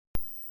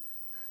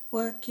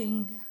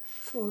Working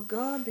for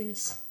God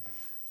is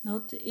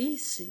not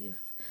easy.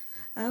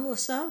 I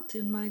was out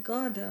in my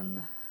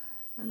garden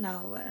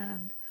now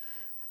and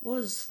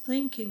was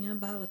thinking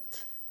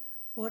about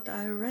what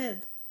I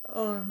read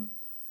on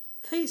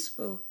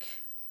Facebook.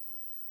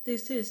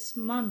 This is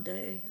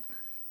Monday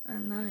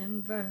and I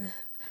am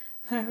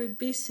very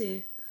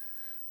busy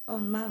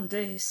on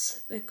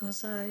Mondays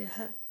because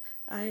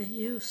I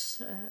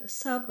use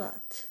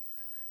Sabbath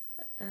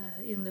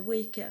in the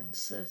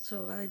weekends,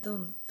 so I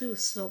don't do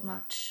so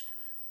much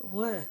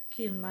work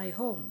in my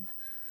home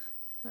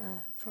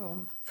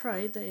from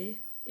Friday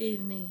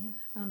evening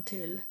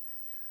until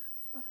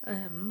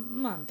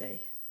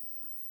Monday.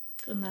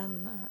 And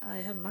then I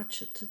have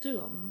much to do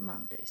on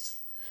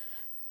Mondays.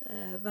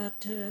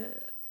 But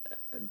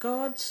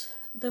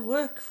the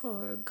work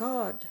for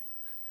God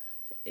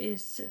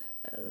is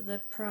the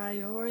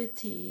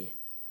priority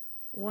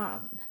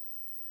one.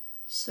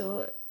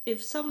 So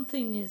if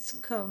something is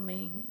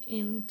coming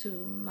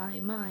into my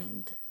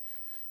mind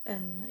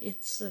and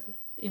it's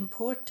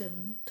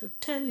important to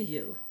tell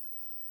you,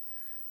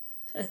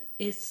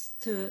 it's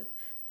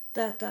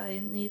that I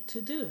need to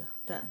do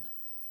then.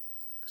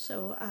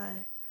 So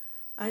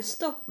I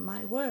stop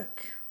my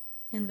work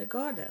in the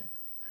garden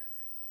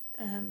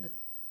and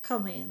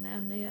come in,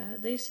 and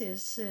this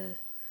is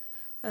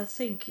I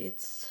think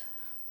it's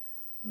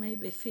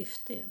maybe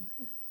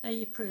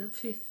April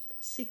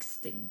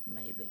 16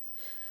 maybe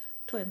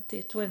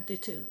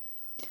 2022,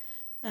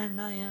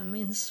 and I am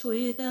in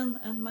Sweden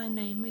and my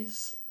name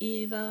is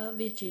Eva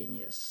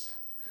Virginius.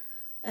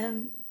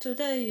 And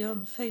today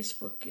on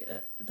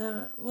Facebook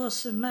there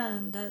was a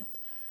man that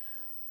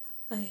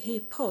he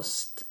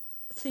posted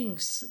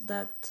things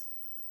that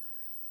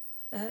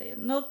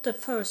not the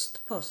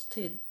first post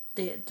he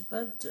did,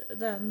 but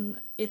then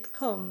it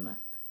come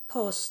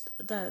post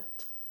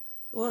that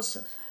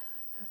was,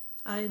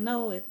 I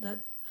know it, that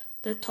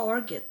the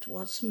target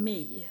was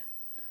me,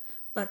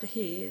 but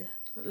he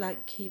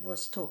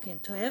was talking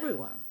to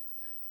everyone.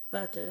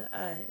 But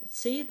I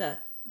see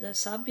that the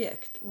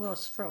subject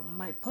was from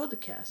my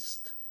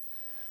podcast,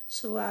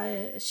 so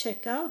I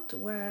check out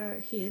where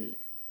he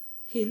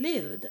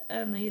lived,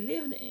 and he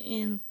lived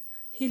in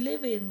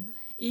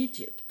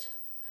Egypt,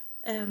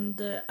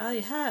 and I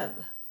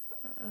have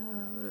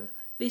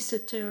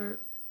listener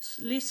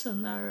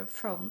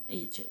from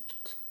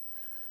Egypt.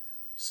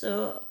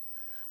 So,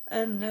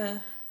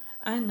 and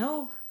I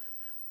know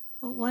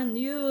when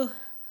you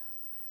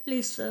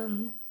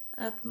listen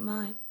at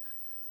my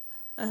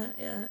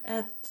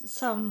at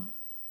some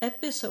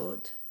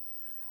episode,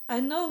 I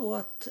know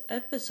what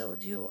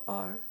episode you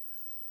are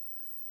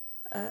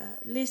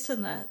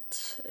listen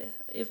at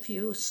if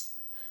you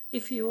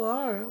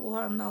are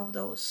one of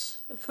those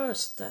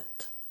first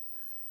that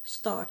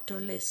start to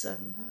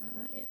listen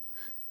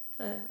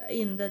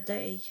in the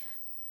day.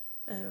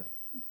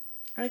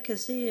 I can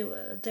see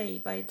day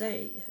by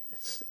day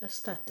a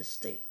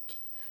statistic,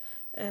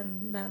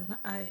 and then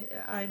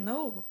I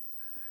know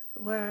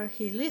where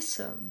he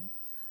listened,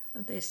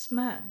 this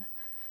man,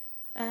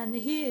 and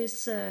he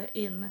is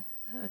in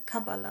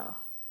Kabbalah.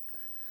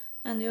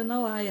 And you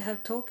know, I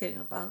have talking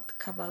about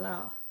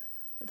Kabbalah,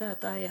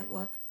 that I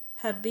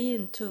have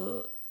been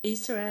to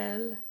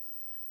Israel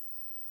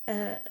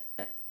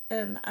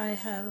and I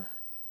have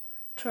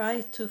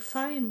tried to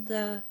find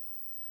the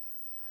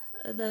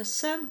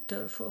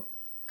center for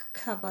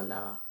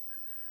Kabbalah,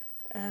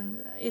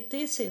 and it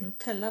is in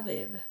Tel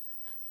Aviv.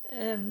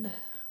 And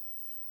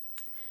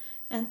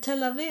Tel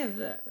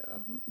Aviv,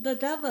 the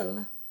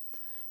devil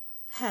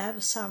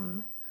have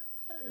some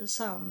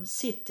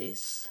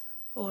cities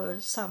or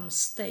some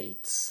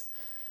states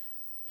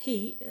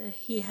he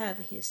have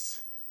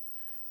his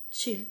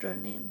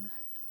children in,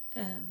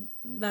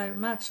 very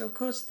much. Of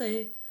course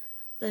they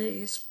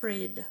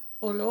spread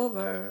all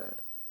over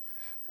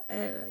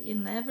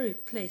in every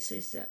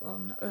places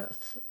on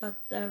earth, but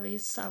there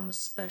is some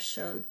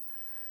special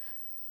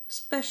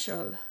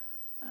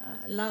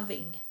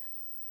loving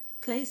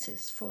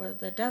places for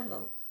the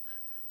devil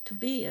to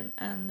be in,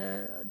 and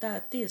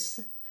that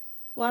is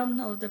one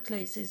of the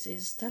places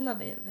is Tel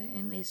Aviv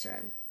in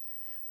Israel,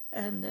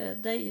 and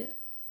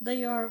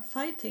they are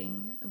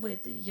fighting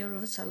with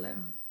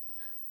Jerusalem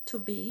to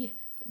be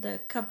the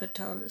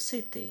capital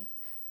city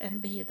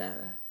and be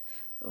there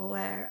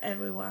where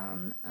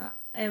everyone,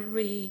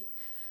 every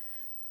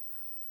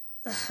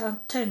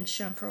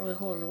attention from the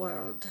whole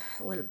world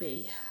will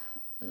be.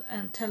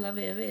 And Tel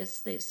Aviv is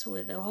this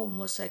with the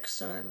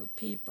homosexual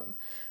people,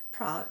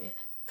 pride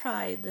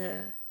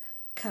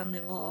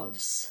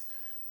carnivals,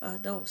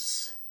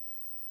 those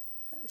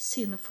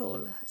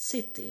sinful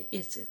city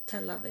is it,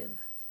 Tel Aviv.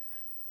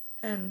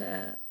 And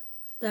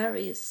there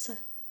is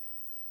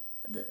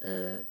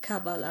the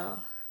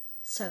Kabbalah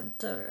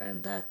center,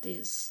 and that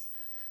is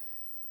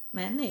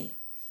many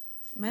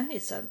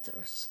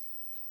centers,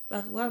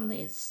 but one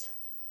is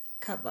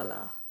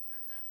Kabbalah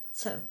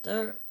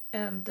center.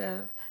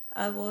 And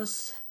I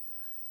was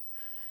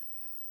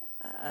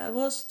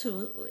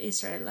to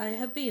Israel. I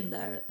have been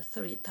there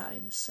 3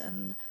 times,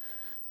 and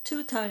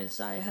 2 times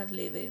I have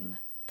lived in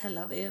Tel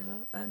Aviv,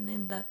 and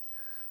in that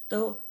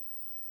though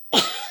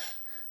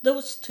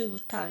those 2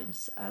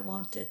 times I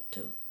wanted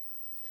to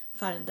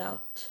find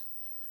out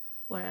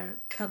where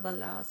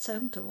Kabbalah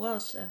Center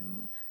was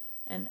and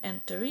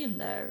enter in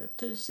there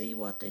to see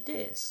what it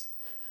is.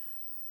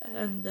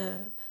 And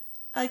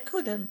I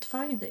couldn't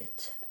find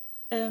it.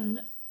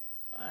 And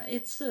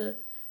it's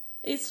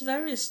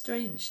very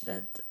strange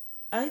that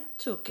I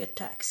took a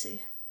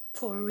taxi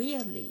for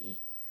really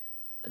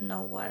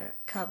know where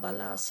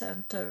Kabbalah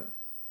Center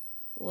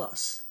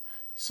was.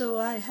 So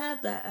I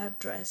had the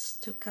address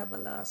to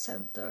Kabbalah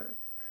Center,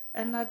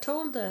 and I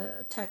told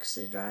the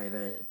taxi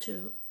driver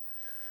to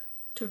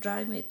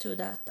drive me to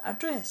that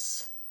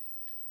address,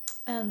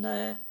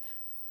 and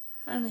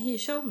he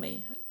showed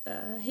me,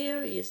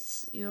 here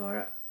is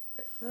your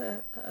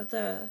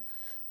the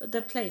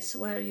place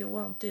where you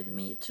wanted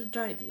me to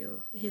drive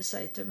you, he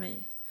said to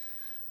me.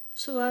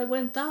 So I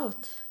went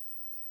out,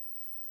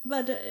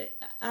 but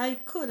I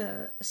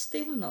could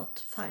still not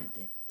find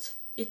it.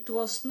 It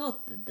was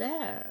not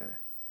there,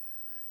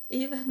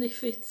 even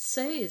if it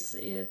says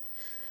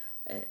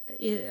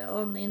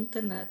on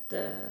internet.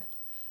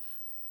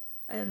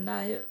 And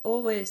I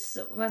always,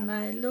 when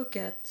I look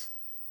at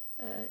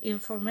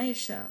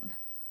information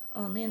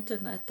on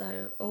internet,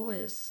 I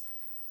always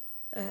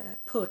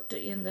put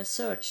in the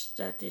search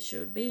that it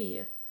should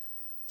be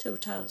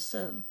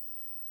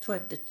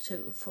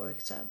 2022, for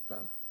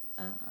example,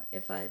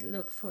 if I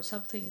look for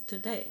something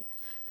today.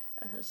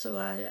 So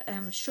I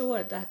am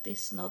sure that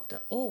is not the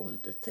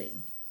old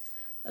thing.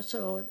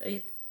 So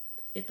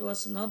it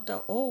was not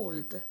the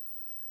old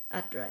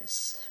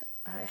address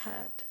I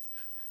had,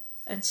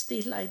 and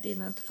still I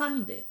didn't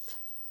find it.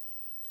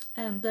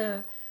 And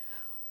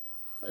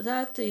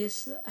that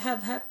is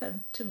have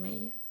happened to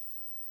me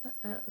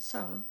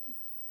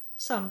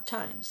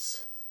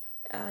sometimes.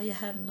 I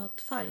have not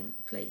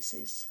found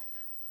places,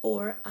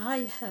 or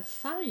I have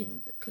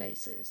found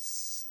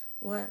places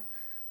where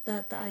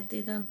that I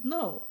didn't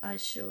know I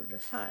should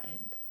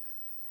find.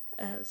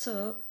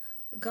 So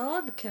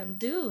God can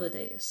do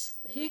this.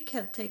 He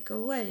can take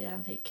away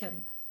and he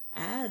can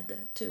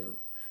add to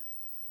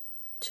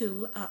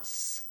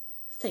us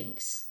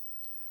things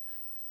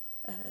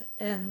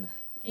and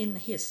in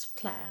his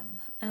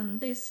plan. And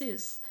this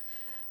is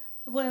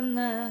when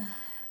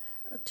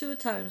 2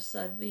 times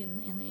I've been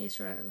in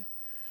Israel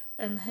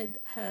and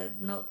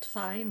had not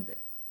found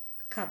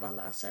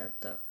Kabbalah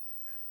Center.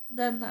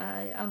 Then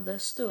I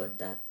understood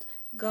that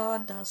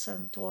God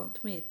doesn't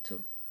want me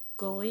to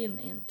go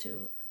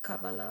into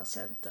Kabbalah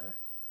Center.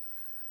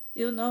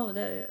 You know,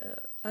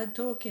 I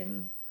talk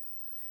in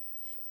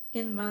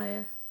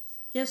my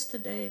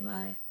yesterday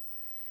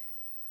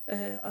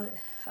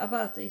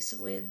about this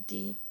with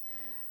the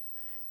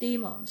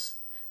demons,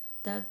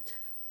 that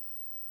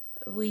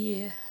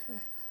we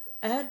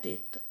add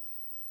it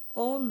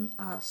on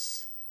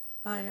us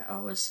by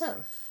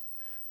ourselves,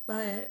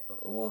 by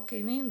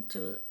walking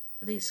into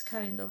these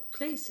kind of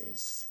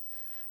places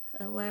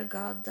where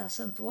God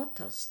doesn't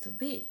want us to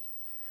be,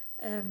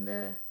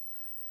 and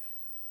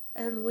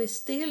we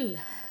still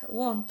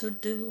want to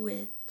do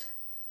it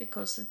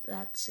because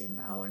that's in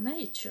our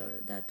nature,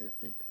 that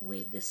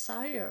we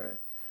desire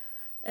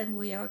and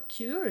we are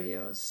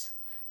curious.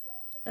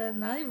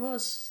 And I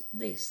was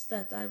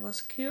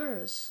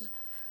curious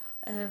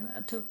and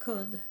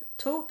could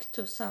talk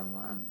to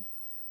someone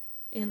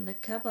in the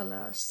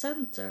Kabbalah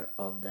Center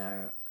of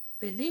their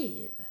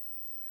belief,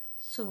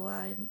 so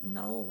I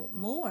know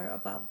more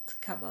about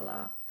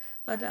Kabbalah.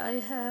 But I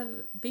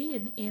have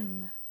been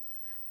in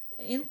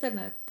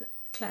internet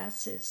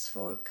classes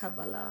for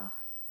Kabbalah,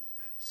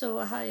 so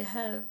I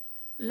have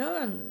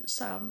learned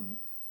some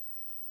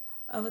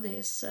of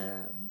this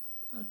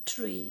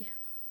tree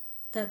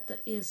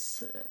that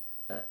is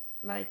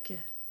like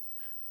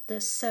the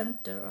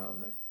center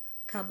of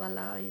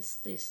Kabbalah is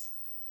this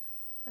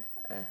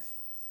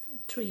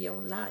tree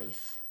of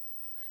life,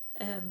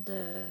 and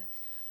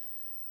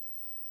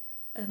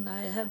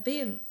I have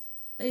been.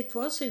 It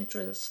was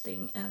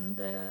interesting, and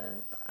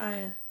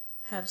I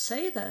have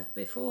said that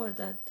before,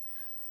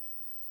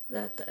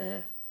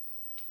 that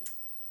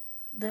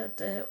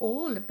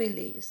all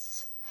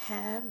beliefs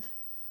have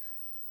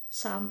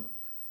some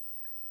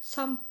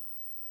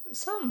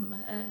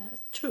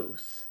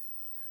truth,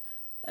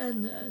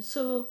 and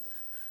so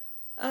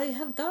I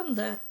have done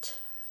that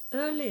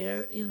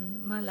earlier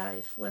in my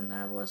life when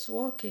I was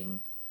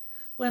walking.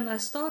 When I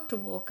start to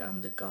walk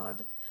under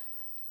God,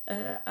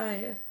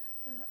 I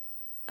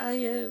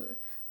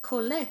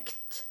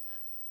collect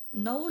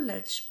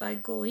knowledge by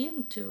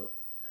going to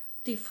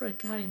different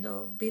kind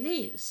of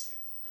beliefs,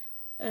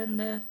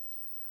 and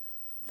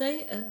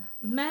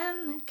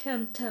man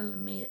can tell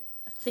me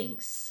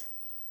things,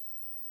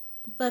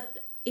 but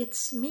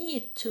it's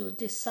me to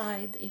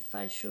decide if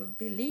I should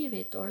believe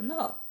it or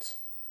not.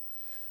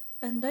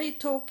 And they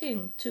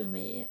talking to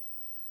me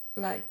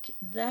like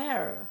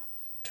their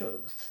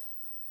truth,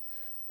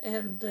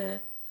 and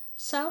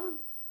some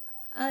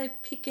I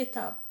pick it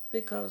up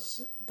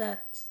because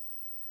that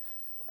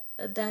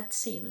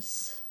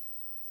seems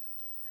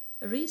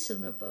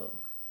reasonable,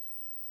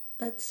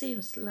 that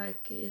seems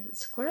like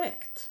it's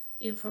correct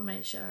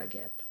information I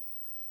get.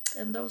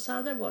 And those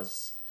other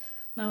was,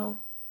 no,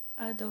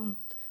 I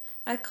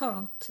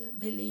can't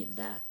believe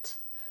that.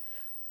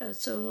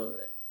 So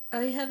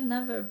I have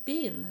never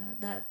been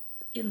that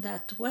in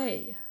that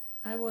way.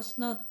 I was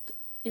not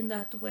in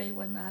that way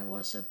when I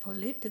was a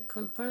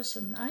political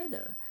person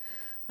either.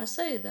 I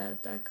say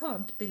that I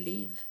can't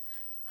believe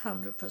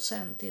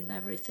 100% in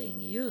everything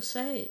you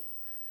say.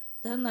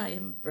 Then I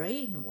am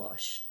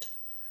brainwashed.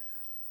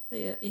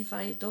 If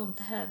I don't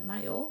have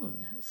my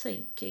own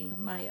thinking,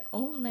 my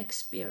own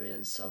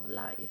experience of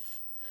life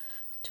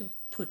to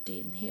put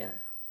in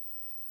here.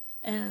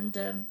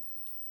 And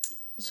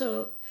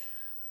so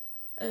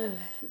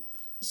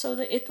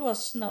it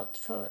was not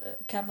for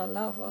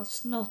Kabbalah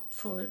was not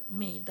for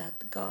me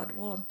that God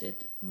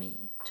wanted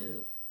me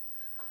to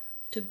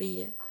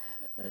be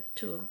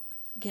to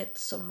get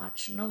so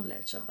much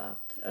knowledge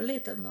about, a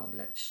little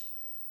knowledge,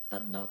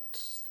 but not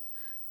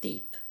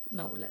deep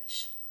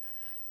knowledge.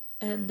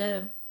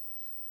 And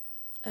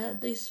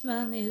this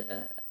man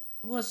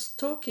was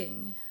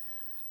talking.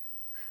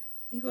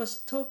 He was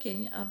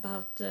talking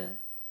about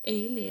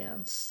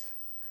aliens,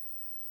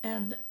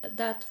 and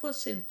that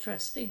was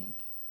interesting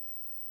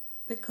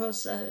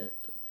because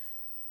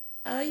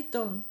I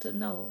don't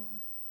know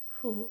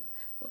who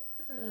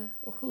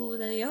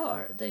they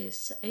are,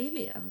 these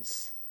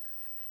aliens.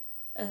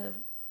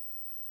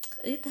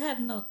 It have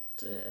not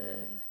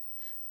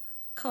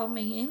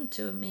coming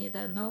into me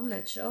the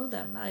knowledge of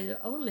them. I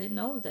only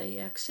know they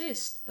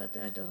exist, but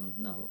I don't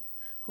know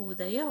who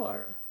they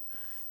are.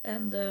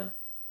 And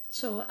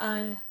so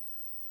I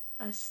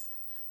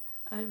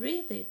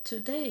read it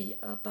today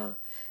about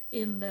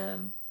in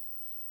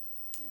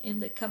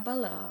the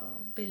Kabbalah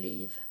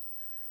belief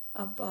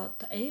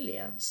about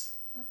aliens.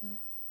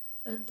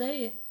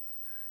 They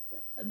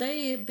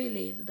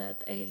believe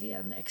that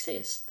alien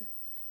exist,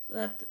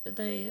 but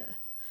they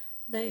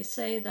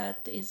say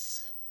that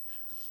is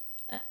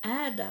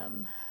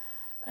Adam,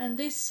 and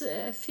this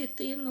fit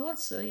in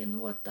also in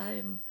what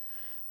I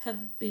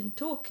have been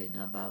talking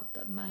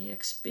about, my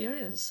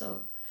experience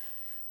of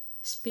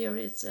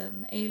spirits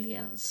and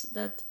aliens,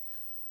 that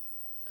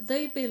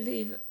they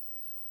believe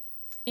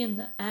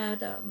in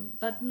Adam,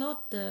 but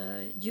not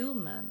the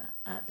human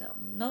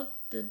Adam, not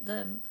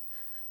the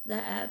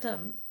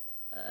Adam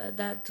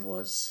that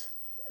was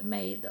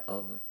made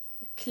of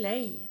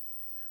clay,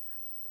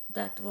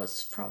 that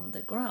was from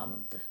the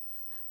ground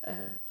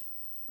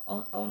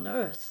on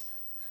earth.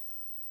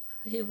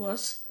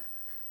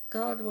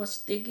 God was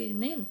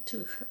digging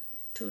into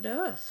the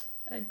earth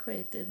and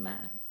created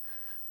man,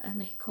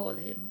 and he called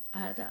him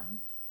Adam.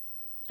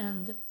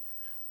 And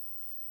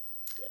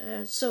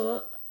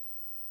so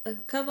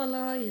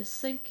Kabbalah is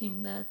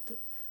thinking that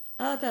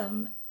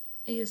Adam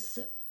is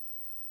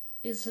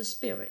a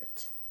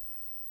spirit.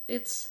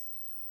 It's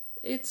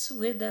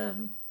with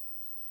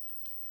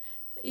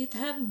it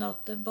have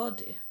not a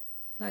body,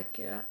 like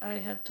I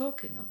have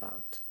talking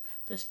about.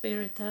 The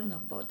spirit have no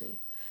body,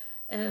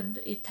 and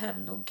it have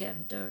no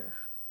gender.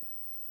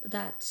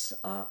 That's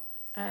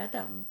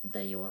Adam.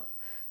 They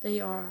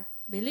are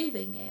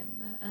believing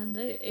in, and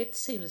it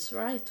seems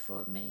right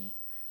for me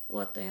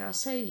what they are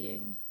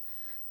saying,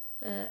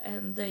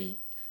 and they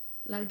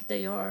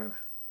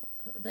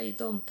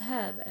don't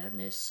have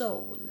any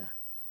soul,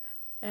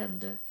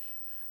 and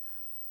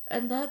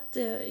that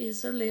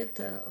is a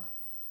little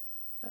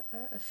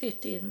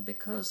fit in,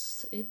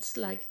 because it's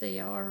like they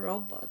are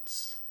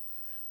robots.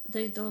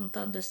 They don't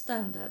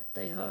understand that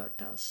they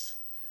hurt us,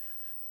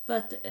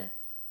 but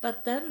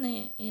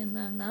then in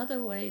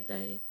another way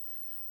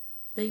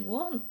they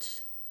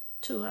want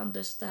to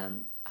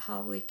understand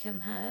how we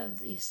can have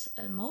these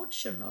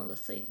emotional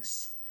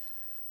things,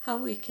 how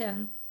we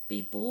can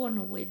be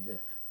born with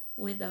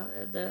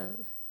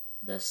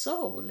the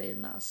soul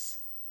in us,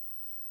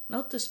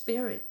 not the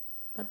spirit,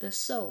 but the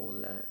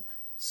soul.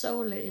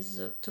 Soul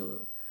is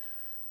to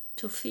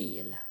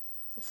feel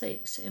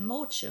things,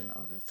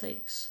 emotional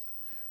things,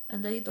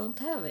 and they don't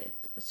have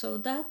it. So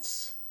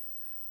that's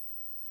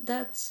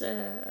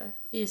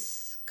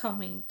is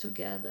coming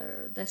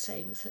together, the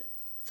same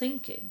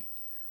thinking,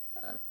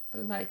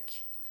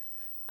 like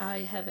I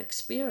have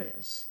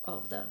experience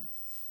of them.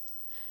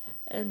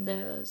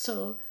 And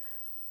so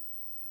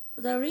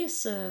there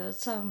is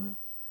some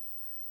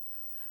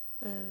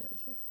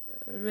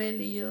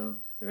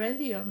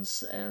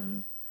religions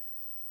and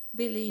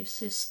belief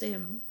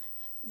system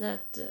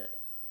that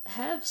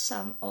have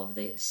some of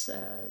this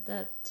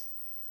that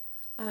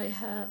I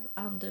have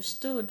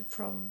understood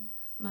from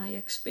my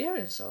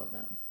experience of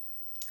them.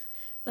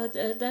 But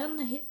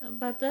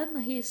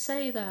then he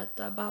say that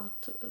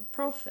about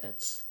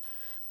prophets,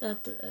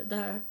 that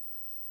they're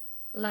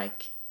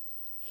like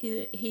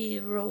he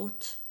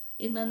wrote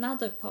in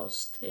another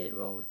post, he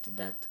wrote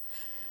that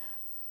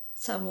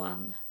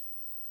someone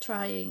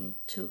trying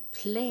to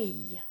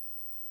play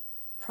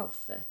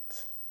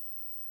prophet,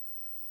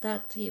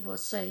 that he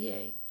was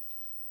saying,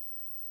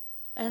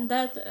 and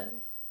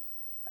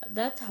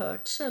that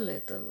hurts a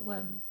little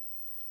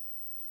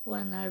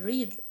when I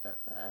read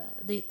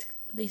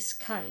this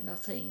kind of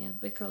thing,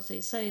 because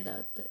he say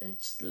that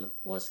it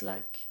was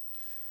like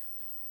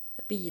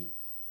be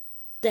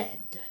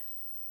dead,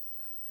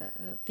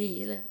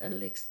 be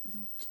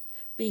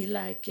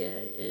like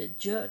a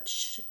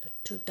judge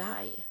to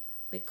die,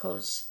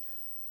 because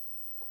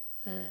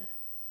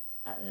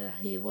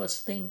he was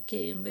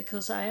thinking,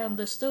 because I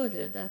understood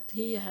it, that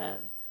he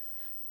have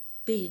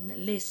been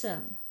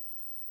listen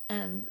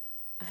and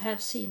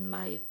have seen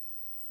my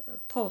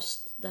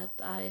post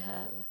that I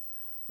have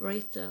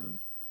written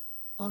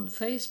on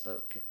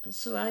Facebook.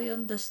 So I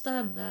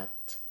understand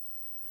that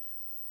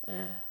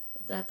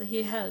that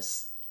he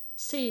has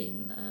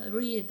seen,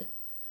 read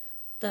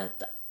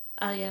that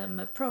I am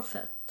a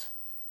prophet,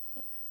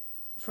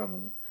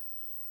 from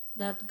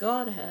that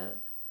God have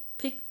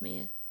picked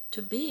me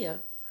to be a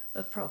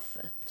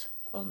prophet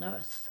on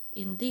earth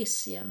in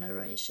this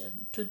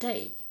generation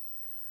today.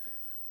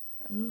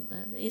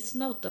 It's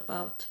not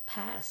about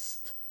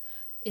past.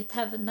 It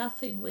have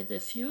nothing with the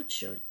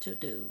future to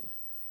do.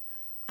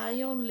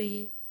 I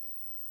only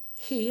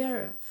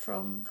hear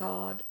from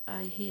God,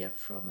 I hear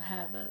from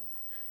heaven,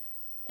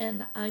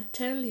 and I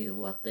tell you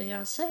what they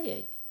are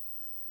saying.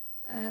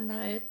 And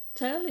I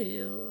tell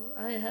you,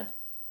 I have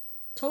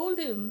told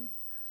him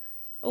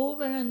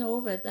over and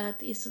over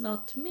that it's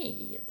not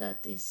me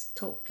that is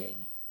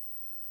talking.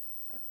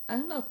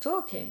 I'm not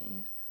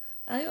talking.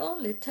 I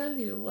only tell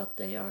you what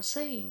they are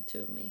saying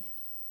to me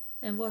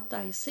and what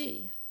I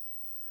see.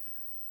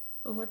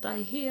 What I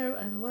hear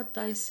and what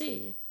I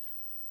see.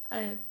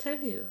 I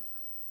tell you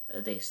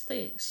these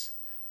things.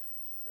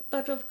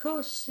 But of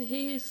course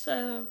he's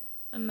a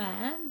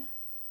man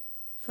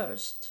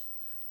first.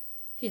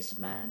 He's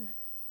a man.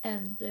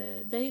 And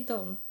they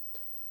don't,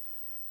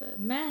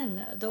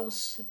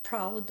 those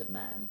proud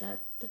men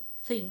that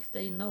think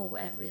they know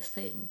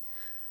everything,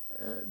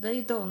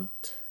 they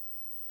don't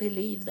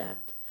believe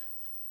that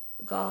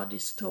God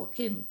is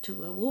talking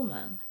to a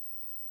woman.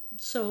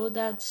 So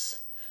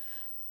that's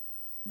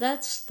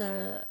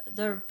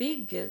their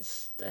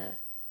biggest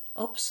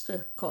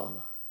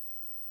obstacles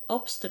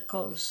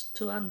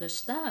to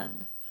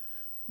understand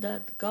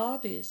that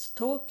God is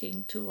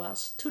talking to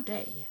us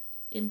today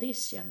in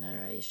this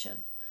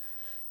generation,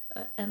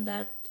 and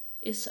that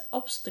is an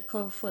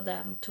obstacle for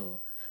them to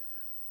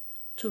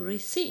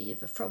receive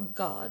from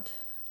God.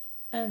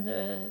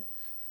 And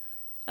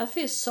I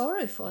feel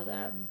sorry for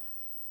them,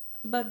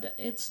 but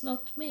it's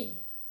not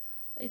me.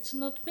 It's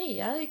not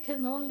me. I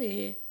can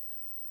only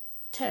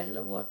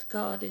tell what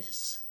God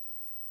is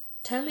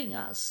telling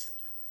us,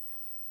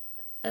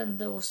 and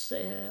those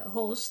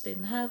hosts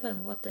in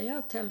heaven, what they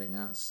are telling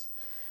us.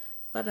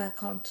 But I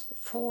can't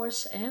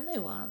force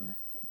anyone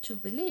to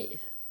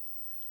believe.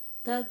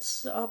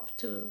 That's up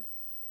to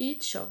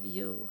each of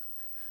you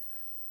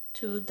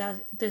to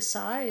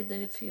decide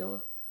if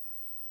you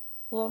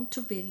want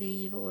to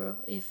believe, or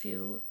if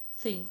you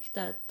think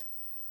that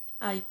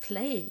I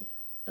play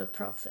a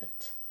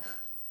prophet.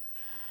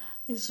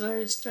 It's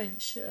very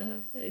strange.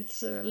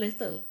 It's a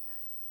little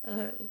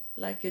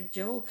like a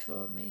joke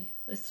for me.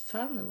 It's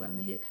fun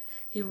when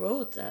he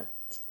wrote that,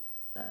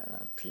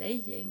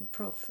 playing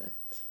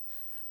prophet.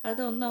 I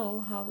don't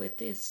know how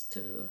it is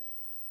to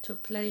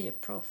play a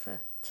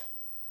prophet.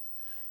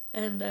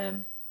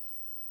 And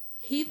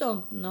he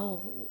don't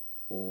know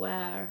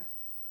where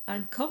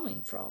I'm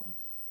coming from.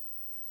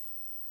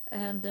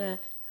 And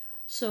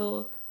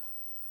so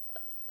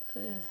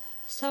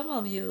some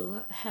of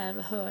you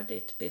have heard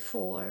it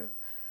before,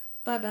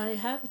 but I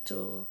have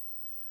to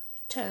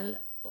tell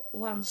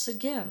once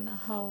again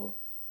how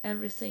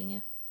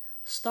everything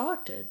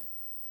started,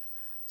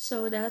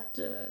 so that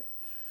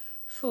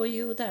for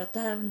you that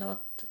have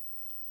not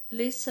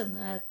listened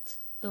at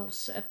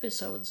those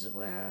episodes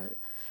where I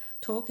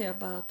talking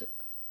about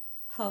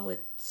how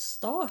it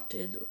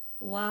started,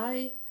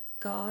 why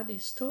God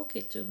is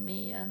talking to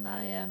me and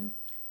I am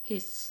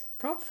his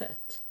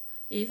prophet,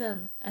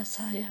 even as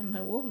I am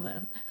a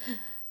woman.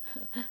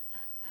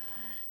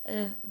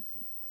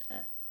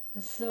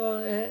 So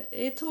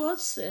it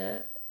was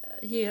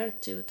year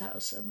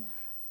 2000,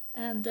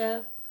 and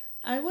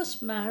I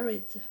was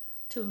married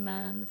to a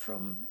man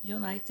from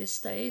United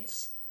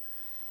States,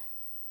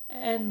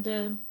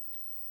 and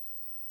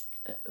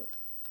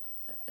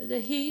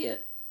he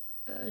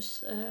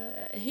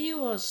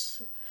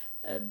was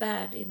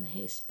bad in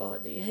his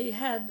body.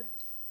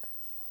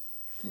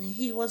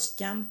 He was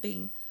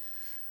jumping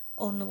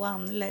on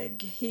one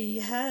leg. He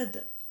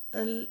had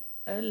a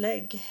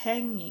leg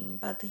hanging,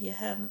 but he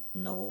had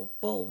no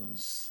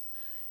bones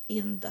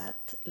in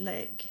that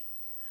leg.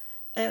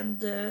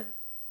 And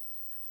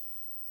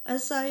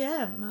as I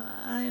am,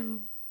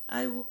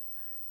 I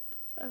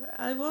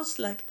was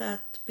like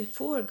that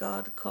before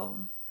God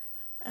come,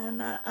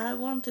 and I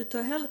wanted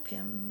to help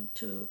him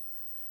to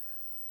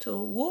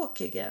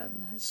walk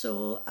again.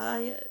 So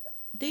I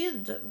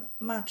did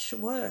much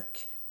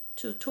work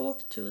to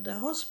talk to the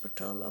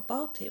hospital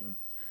about him,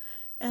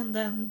 and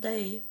then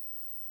they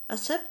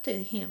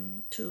accepted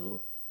him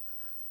to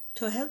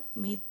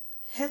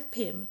help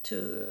him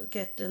to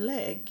get the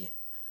leg.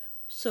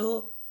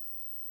 So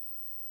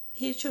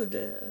he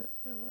should,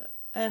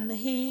 and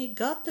he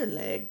got the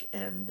leg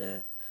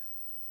and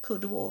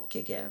could walk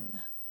again.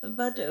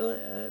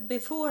 But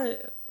before,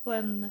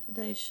 when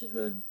they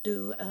should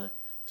do a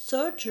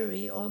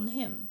surgery on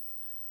him,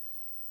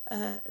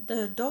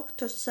 the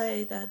doctors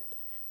say that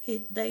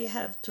they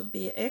have to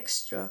be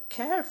extra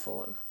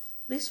careful.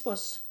 This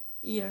was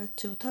year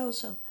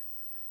 2000,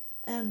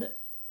 and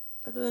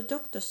the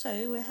doctors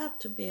say we have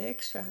to be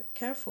extra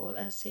careful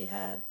as he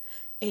had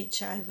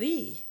HIV,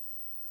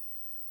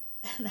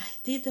 and I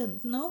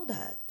didn't know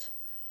that.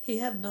 He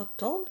had not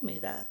told me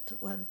that.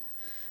 When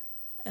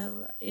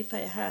if I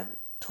have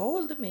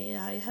told me,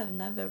 I have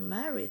never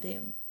married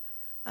him.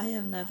 I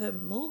have never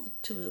moved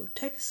to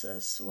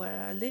Texas,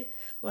 where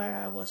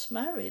I was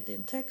married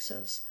in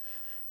Texas,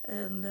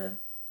 and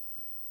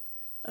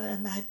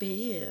I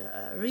be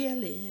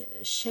really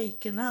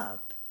shaken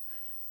up.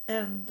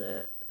 And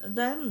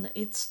then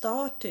it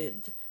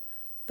started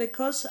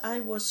because I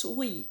was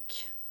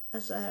weak,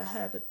 as I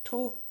have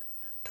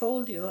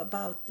told you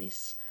about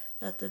this,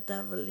 that the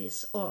devil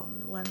is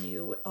on when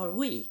you are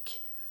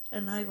weak.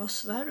 And I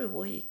was very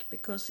weak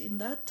because in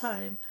that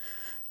time,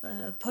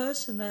 a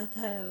person that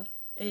have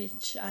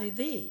HIV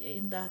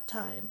in that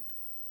time,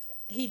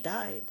 he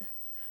died.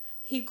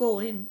 He go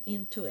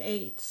into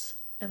AIDS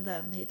and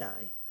then he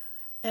died.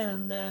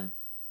 And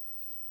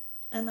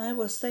I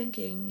was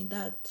thinking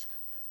that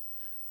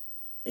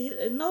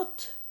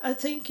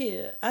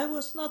I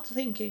was not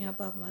thinking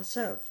about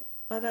myself,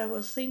 but I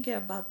was thinking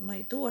about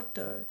my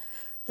daughter,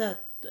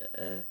 that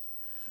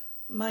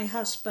my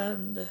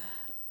husband,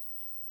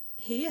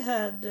 he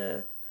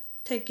had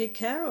taken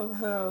care of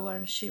her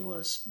when she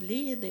was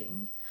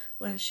bleeding,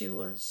 when she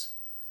was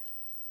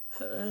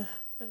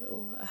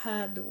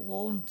had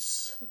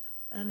wounds,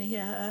 and he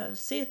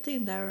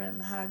sitting there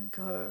and hug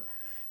her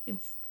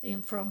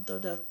in front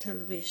of the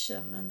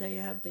television, and they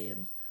have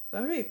been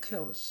very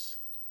close,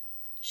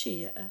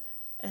 she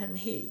and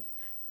he.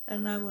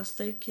 And I was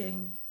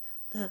thinking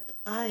that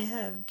I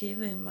have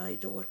given my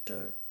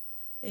daughter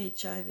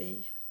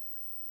HIV.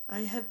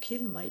 I have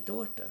killed my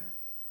daughter.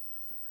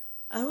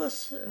 I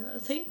was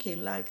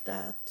thinking like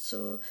that,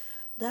 so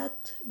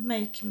that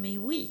make me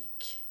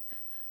weak.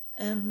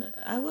 And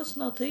I was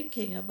not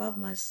thinking about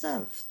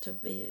myself to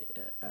be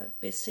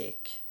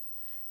sick.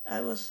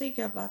 I was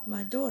thinking about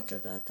my daughter,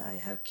 that I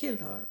have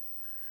killed her.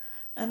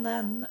 And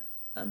then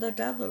the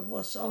devil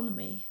was on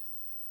me,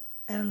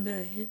 and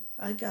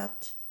I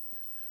got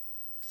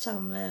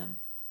some,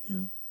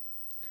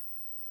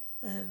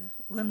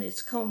 when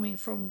it's coming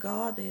from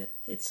God,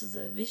 it's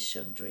the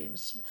vision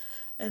dreams.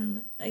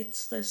 And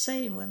it's the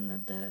same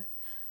when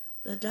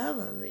the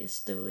devil is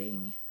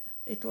doing.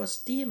 It was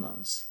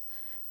demons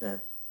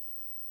that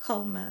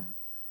come and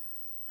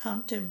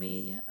hunted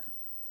me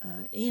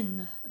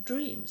in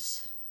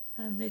dreams,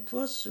 and it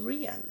was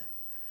real.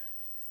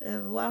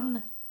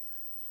 One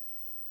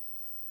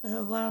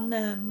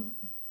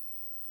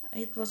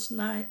it was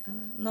night,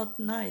 not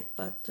night,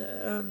 but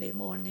early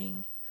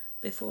morning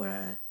before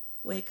I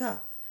wake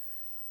up.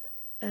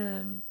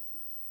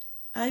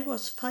 I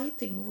was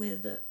fighting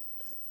with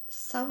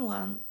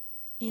someone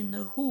in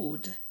a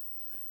hood,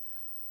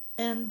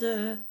 and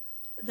the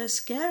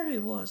scary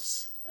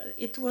was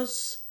it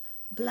was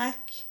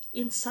black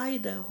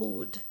inside the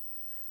hood,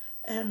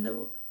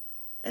 and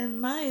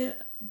my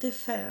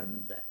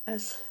defense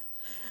as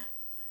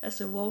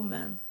a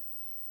woman,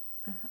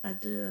 I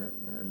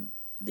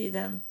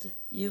didn't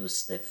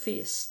use the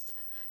fist.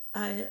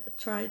 I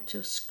tried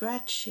to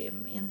scratch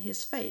him in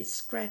his face,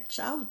 scratch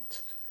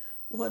out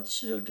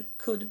what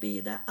could be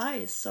the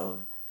eyes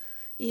of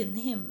in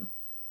him.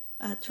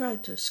 I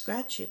tried to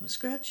scratch him,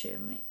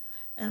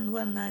 and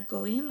when I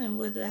go in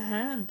with the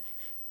hand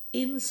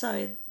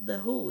inside the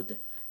hood,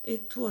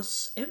 it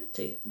was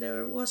empty.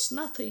 There was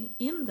nothing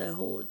in the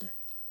hood.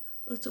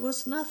 It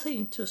was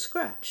nothing to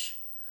scratch.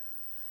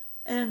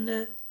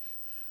 And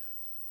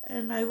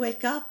I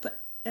wake up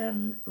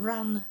and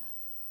run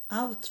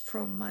out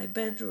from my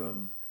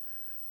bedroom,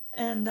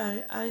 and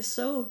I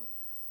saw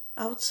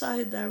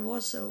outside there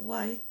was a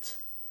white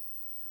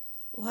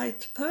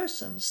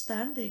person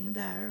standing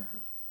there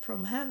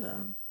from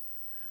heaven,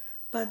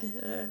 but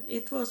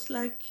it was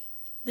like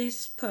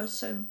this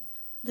person,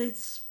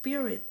 this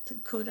spirit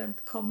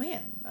couldn't come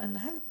in and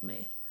help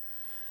me.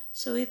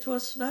 So it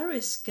was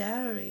very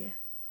scary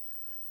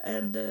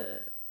and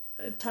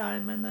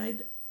time, and I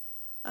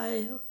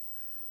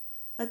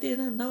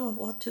didn't know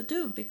what to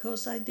do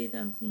because I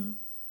didn't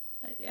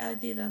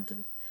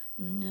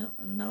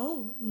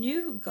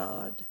knew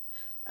God.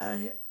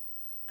 I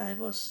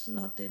was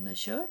not in a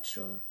church,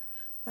 or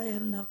I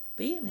have not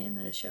been in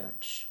a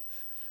church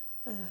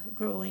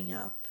growing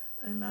up,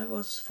 and I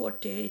was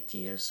 48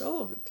 years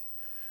old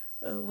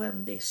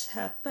when this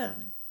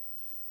happened.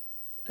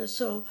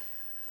 So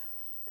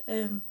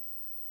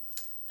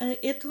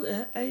it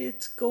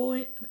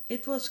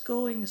was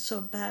going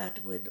so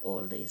bad with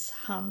all this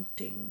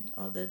hunting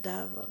of the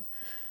devil,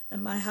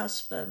 and my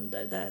husband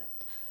that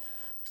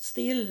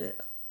still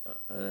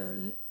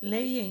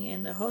laying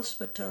in the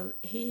hospital,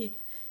 he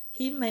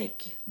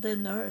make the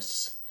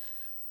nurse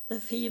the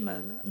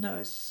female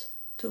nurse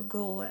to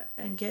go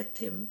and get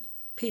him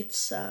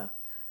pizza,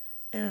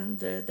 and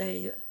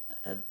they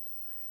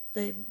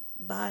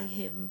buy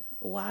him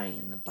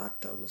wine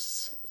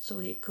bottles so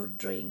he could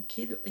drink.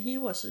 He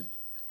was a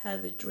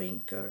heavy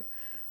drinker,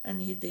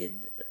 and he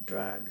did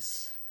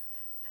drugs.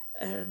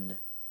 And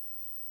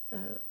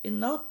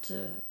not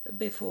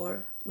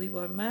before we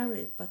were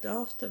married, but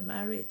after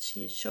marriage,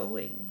 he's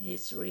showing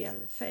his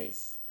real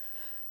face.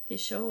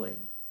 He's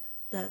showing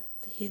that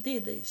he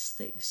did these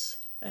things,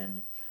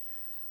 and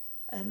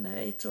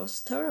it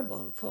was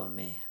terrible for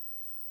me.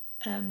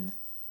 And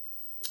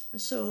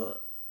so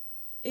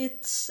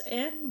it's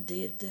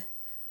ended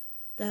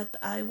that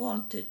I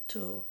wanted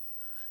to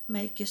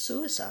make a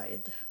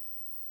suicide.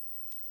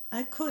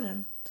 I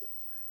couldn't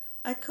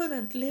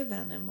live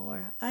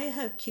anymore. I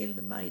have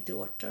killed my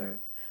daughter.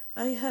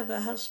 I have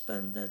a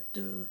husband that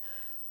do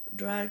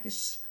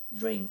drugs,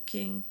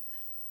 drinking,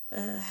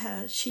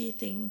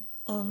 cheating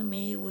on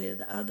me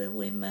with other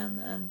women,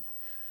 and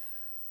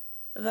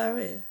a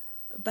very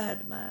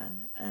bad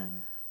man,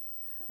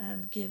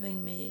 and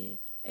giving me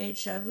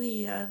HIV.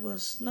 I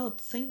was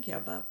not thinking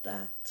about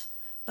that,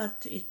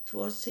 but it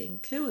was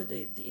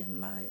included in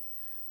my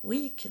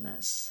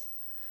weakness.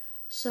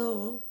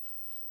 So,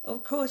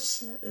 of course,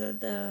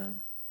 the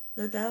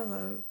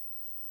devil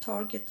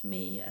target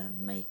me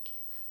and make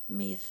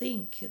me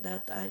think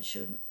that I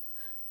should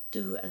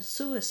do a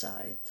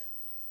suicide.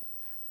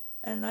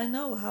 And I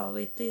know how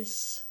it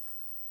is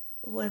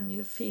when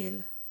you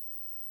feel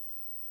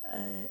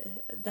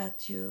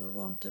that you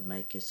want to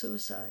make a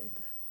suicide.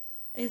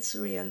 It's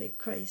really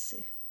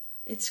crazy.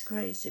 It's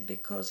crazy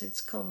because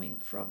it's coming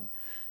from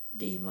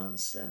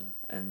demons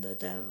and the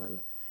devil,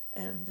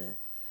 and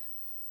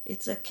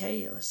it's a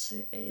chaos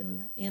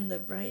in the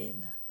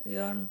brain.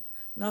 You're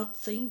not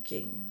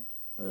thinking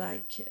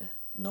like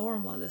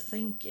normal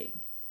thinking.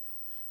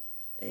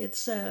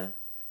 It's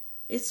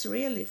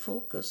really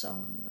focus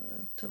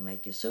on to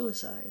make a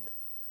suicide,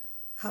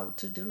 how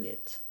to do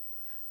it,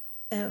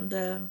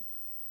 and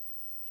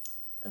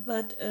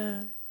but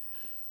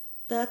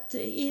that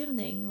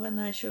evening when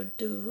I should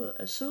do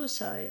a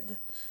suicide,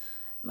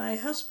 my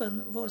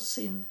husband was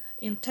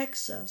in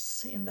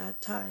Texas in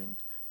that time,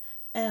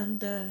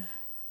 and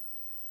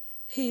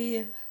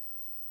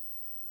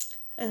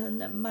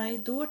and my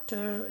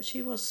daughter,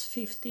 she was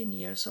 15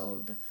 years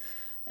old,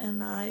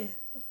 and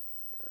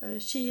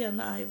she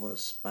and I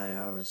was by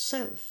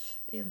ourselves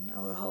in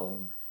our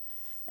home,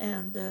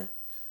 and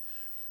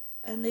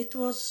it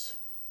was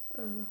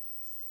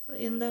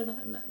in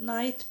the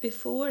night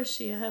before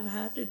she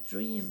had a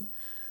dream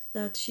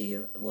that she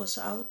was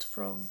out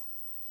from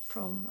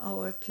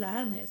our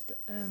planet,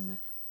 and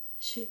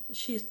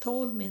she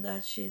told me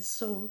that she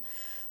saw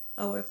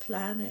our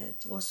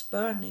planet was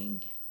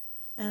burning,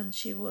 and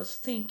she was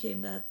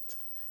thinking that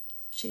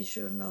she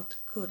should not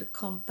could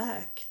come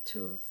back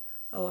to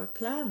our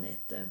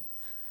planet,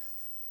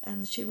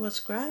 and she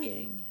was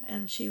crying,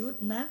 and she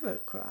would never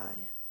cry,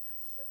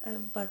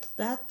 but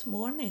that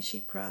morning she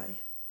cried,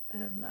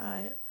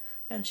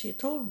 and she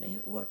told me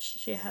what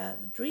she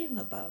had dreamed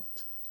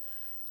about,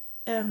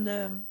 and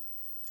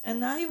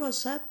I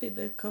was happy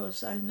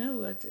because I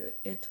knew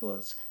it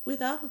was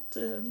without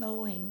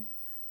knowing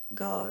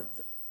God.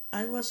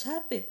 I was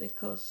happy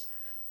because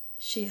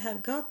she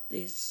had got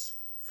this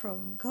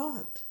from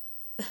God.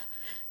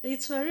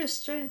 It's very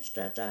strange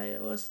that I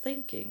was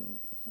thinking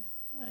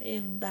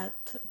in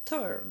that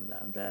term,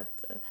 that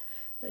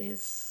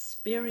is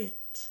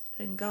spirit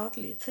and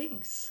godly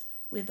things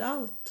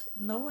without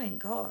knowing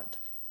God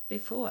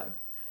before.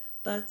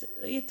 But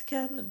it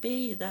can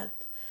be that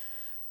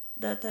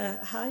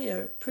a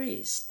higher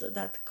priest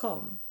that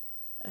come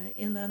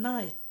in the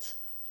night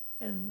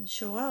and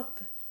show up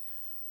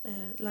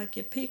like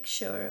a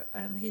picture,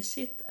 and he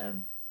sit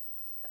and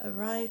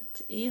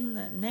write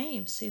in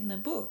names in a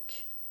book,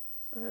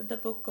 the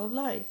book of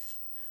life,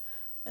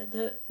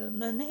 the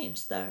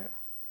names there.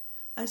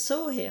 I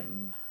saw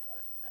him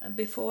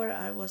before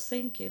I was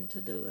thinking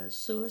to do a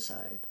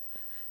suicide,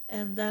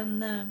 and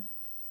then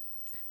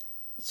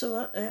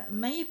so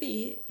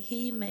maybe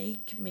he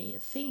make me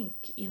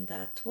think in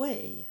that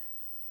way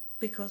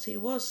because he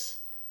was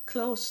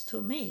close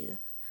to me.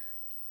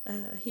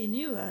 He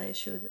knew I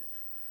should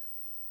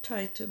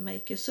try to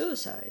make a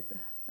suicide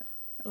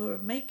or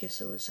make a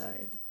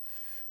suicide.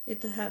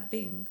 It had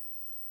been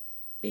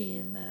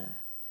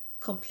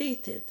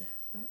completed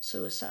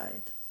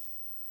suicide,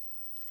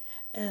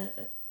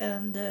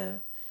 and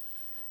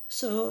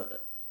so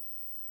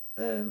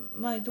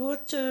my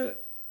daughter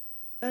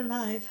and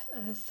I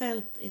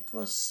felt it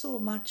was so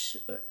much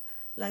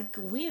like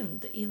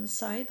wind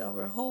inside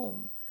our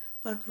home,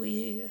 but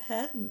we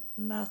had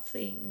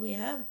nothing. We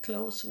have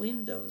closed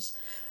windows,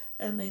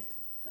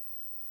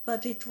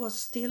 but it was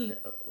still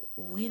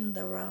wind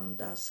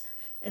around us,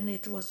 and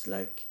it was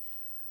like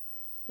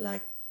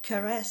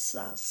caress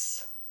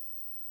us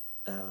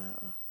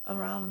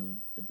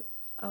around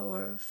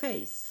our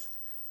face.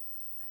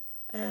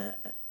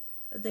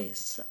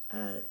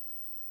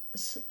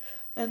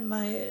 And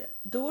my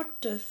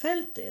daughter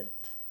felt it,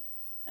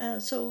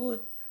 so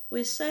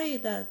we say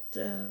that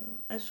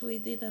as we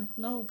didn't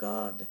know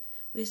God,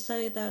 we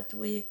say that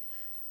we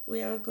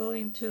are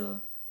going to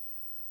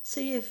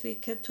see if we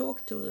can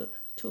talk to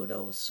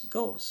those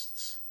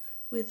ghosts.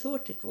 We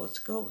thought it was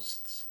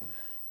ghosts,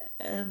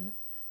 and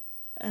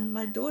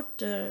my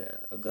daughter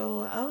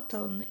go out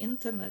on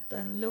internet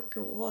and look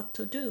at what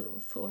to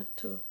do for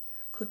to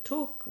could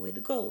talk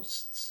with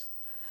ghosts,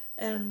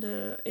 and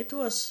it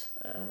was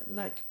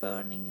like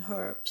burning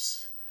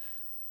herbs,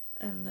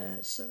 and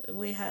so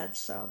we had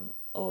some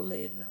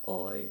olive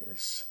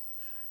oils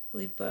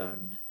we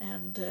burn,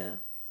 and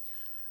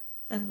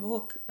I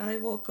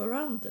walk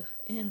around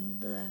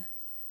in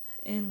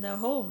the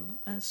home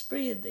and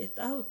spread it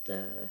out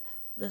the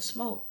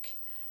smoke,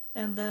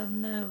 and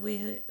then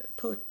we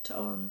put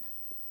on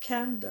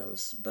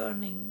candles,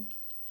 burning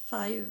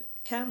 5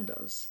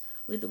 candles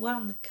with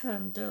 1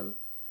 candle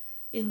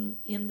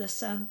in the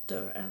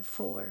center and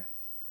 4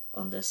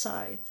 on the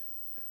side.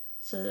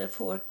 So the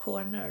 4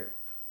 corner,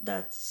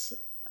 that's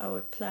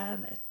our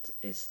planet,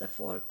 is the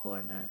 4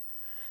 corner,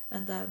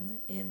 and then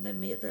in the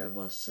middle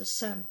was the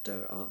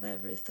center of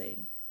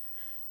everything.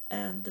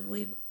 And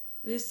we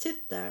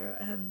sit there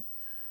and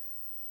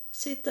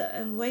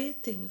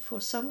waiting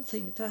for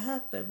something to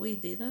happen. We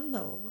didn't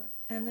know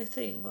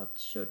anything what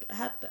should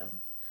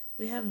happen.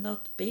 We have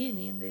not been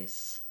in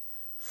these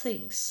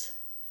things,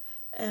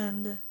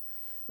 and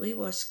we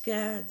were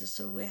scared,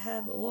 so we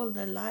have all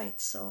the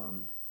lights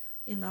on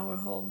in our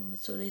home,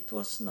 so it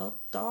was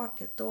not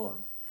dark at all.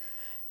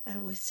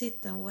 And we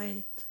sit and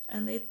wait,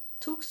 and it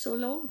took so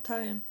long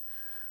time.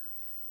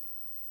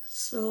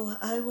 So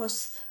I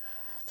was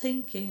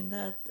thinking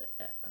that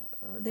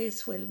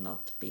this will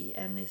not be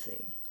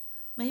anything.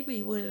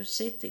 Maybe we're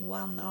sitting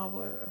 1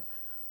 hour,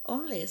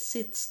 only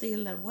sit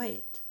still and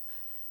wait.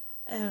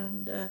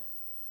 And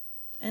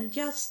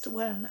just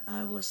when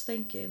I was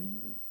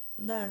thinking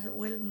there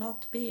will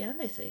not be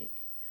anything,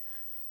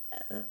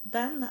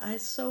 then I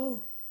saw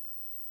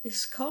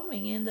it's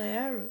coming in the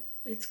air.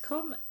 It's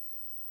come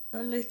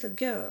a little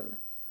girl,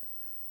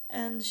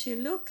 and she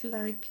looked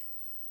like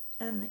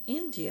an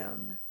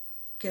Indian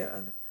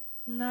girl,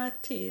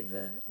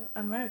 Native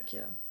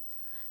American.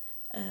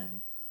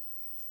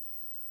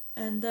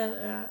 And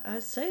I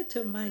say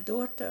to my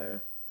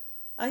daughter,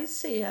 I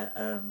see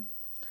a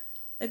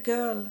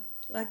girl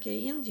like an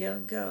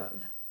Indian girl,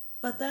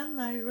 but then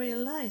I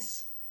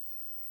realize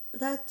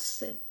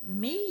that's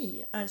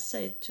me, I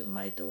said to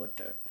my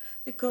daughter,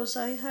 because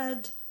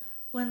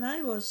when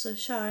I was a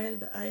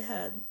child, I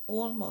had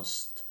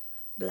almost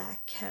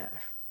black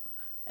hair,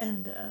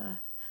 and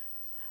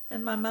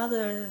my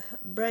mother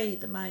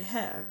braided my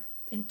hair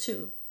in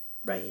 2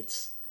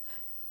 braids,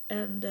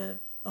 and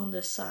on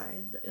the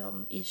side,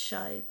 on each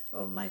side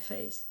of my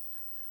face,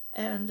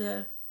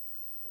 and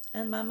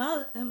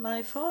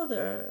my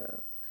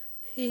father,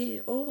 he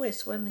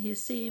always, when he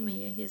see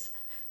me,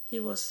 he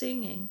was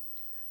singing,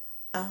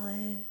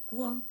 I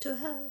want to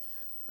have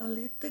a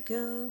little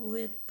girl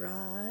with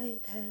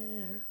bright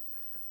hair.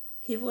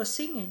 He was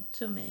singing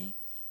to me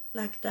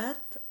like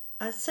that.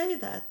 I say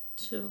that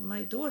to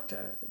my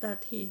daughter,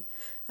 that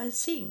I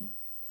sing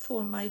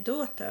for my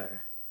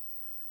daughter.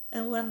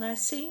 And when I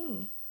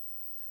sing,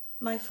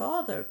 my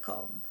father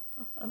come,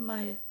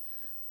 my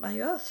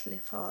earthly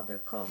father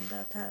come,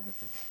 that have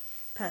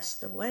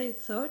passed away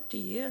 30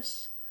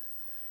 years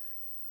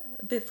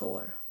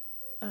before.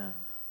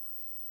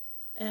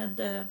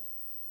 And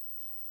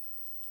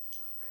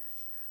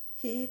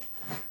he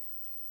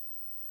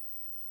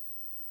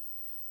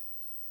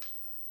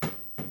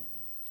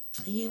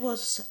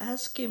was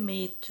asking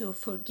me to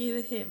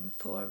forgive him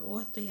for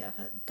what he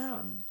had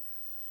done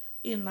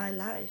in my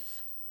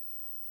life.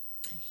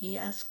 He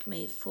asked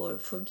me for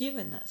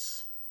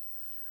forgiveness,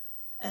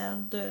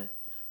 and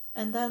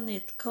then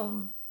it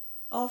come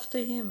after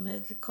him.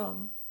 It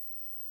come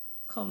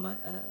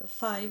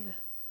 5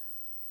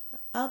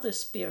 other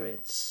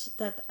spirits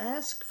that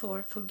ask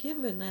for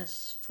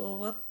forgiveness for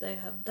what they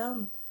have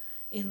done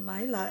in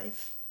my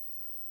life.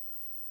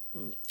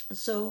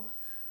 So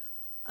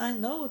I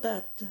know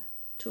that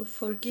to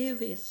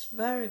forgive is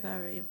very,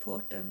 very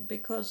important,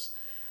 because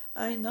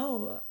I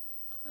know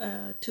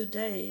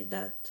today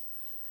that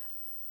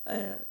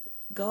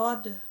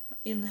God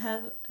in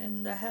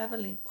the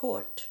heavenly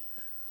court,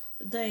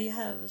 they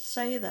have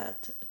say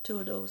that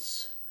to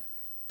those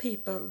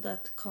people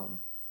that come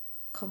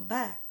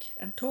back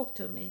and talk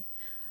to me.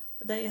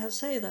 They have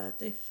say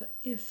that if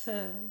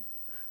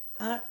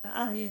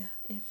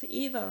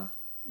Eva,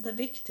 the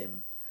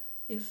victim,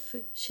 if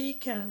she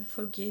can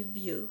forgive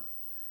you,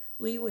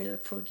 we will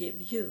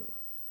forgive you.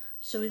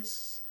 So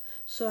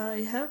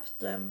I help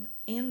them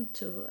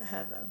into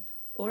heaven,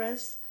 or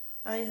else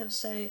I have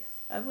say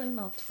I will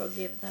not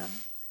forgive them.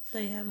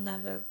 They have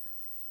never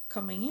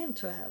coming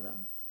into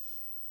heaven.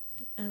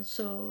 And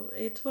so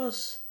it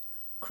was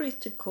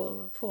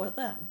critical for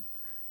them,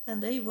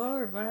 and they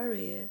were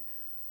very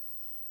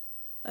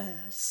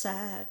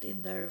sad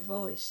in their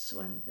voice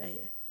when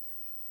they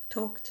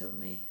talked to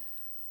me.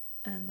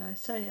 And I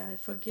say I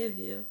forgive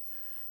you,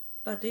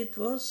 but it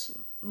was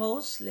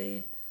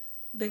mostly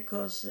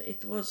because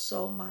it was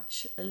so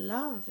much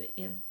love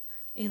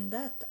in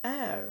that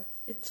air.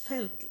 It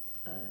felt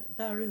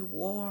very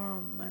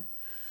warm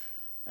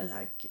and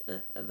like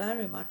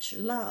very much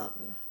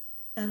love.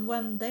 And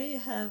when they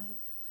have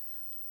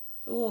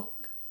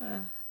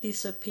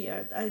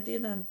disappeared, I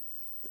didn't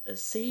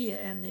see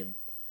any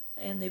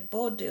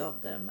body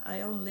of them.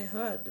 I only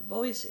heard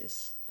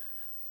voices,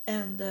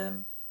 and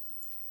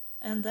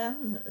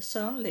then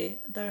suddenly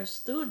there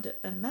stood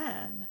a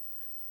man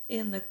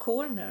in the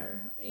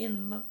corner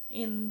in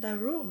the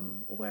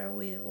room where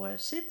we were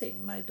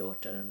sitting, my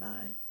daughter and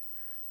I,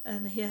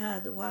 and he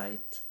had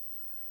white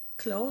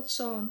clothes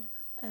on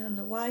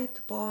and white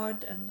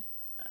beard and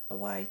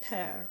white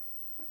hair,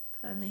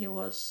 and he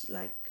was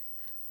like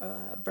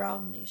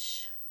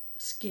brownish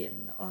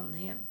skin on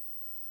him,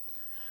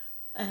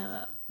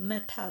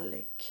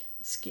 metallic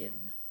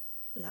skin,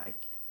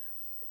 like,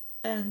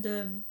 and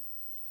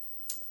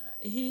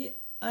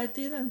I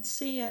didn't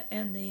see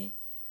any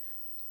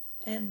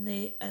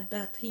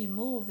that he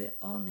moved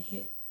on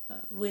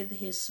with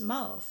his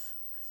mouth,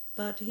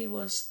 but he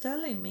was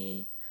telling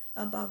me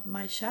about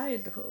my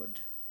childhood.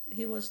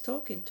 He was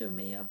talking to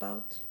me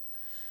about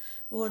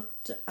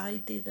what I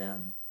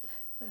didn't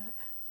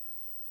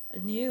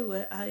knew.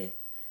 I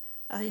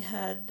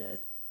had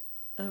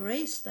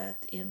erased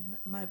that in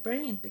my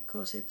brain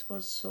because it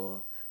was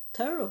so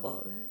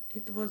terrible.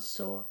 It was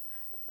so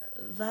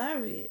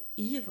very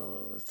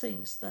evil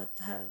things that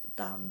have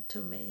done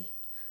to me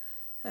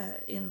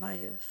in my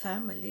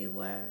family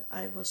where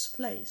I was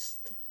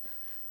placed.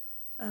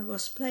 I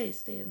was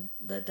placed in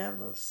the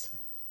devil's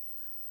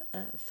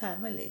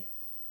family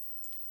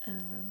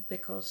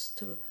because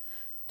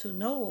to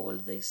know all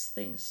these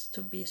things,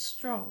 to be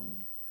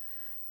strong,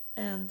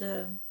 and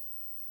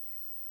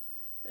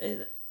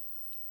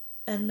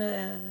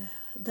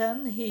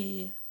then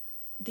he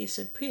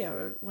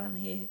disappeared when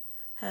he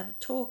have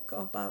talked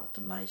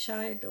about my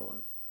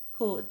childhood,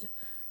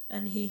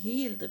 and he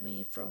healed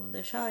me from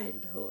the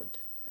childhood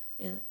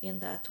in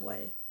that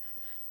way.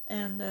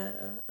 And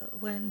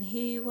when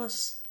he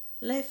was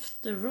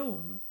left the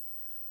room,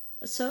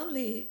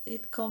 suddenly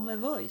it come a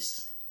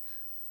voice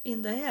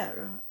in the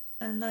air,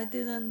 and I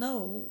didn't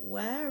know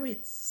where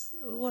it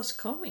was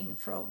coming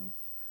from.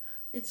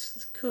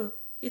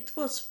 It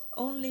was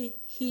only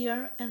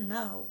here and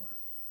now,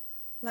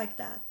 like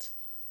that.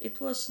 It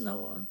was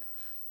known.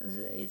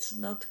 It's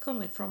not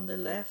coming from the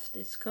left.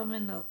 It's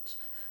coming not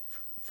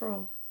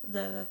from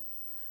the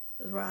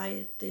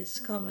right. It's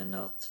coming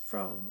not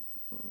from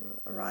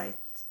right,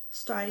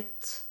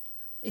 straight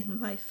in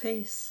my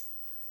face.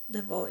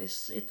 The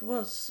voice. It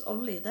was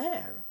only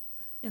there,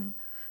 and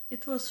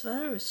it was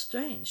very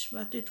strange.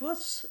 But it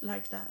was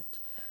like that.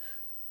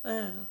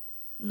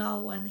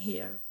 Now and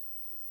here.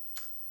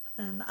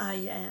 And I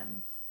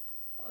am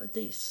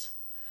this,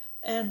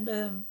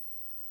 and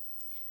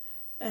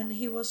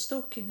he was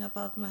talking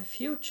about my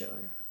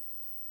future,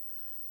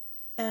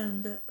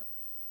 and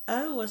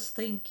I was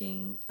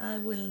thinking I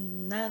will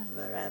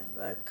never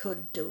ever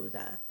could do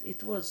that.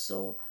 It was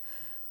so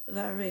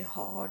very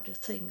hard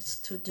things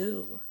to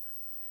do,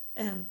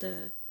 and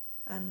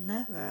I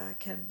never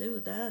can do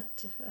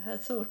that. I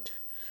thought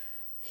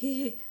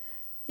he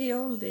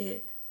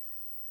only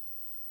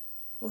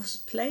was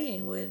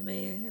playing with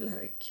me,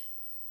 like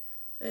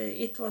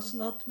it was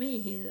not me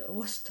he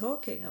was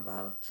talking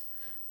about,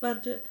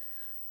 but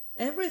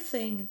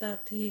everything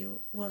that he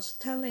was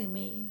telling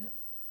me,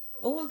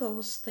 all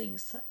those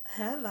things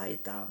have I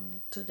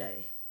done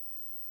today.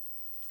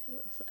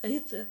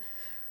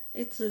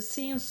 It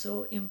seems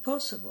so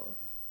impossible.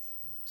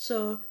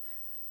 So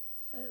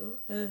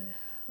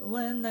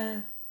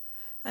when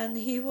and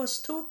he was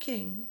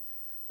talking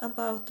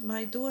about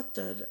my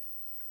daughter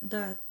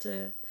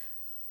that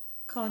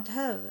can't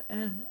have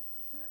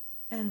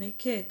any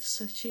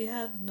kids. She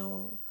have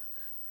no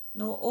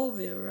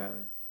ovary.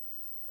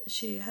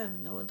 She have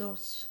no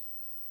those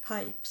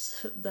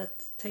pipes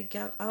that take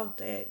out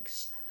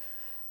eggs.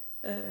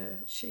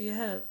 She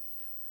have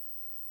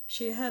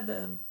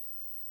a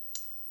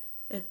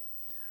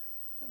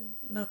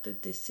not a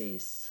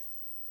disease.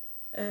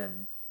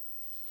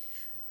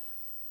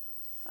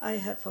 I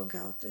have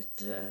forgot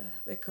it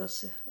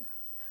because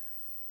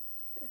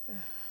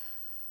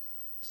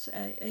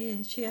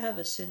she have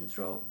a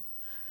syndrome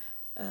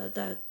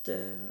that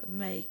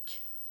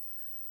make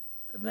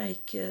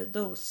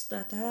those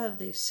that have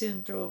this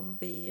syndrome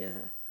be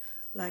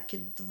like a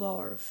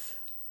dwarf,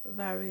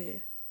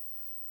 very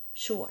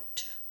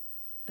short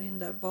in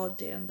their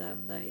body, and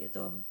then they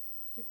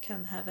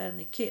can have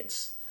any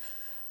kids.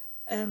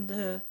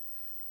 And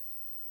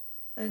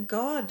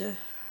God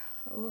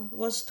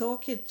was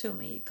talking to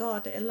me.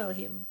 God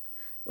Elohim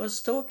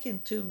was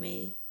talking to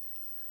me,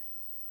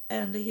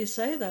 and he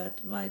said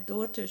that my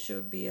daughter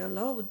should be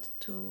allowed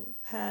to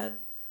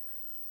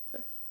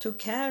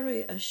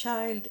carry a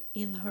child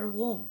in her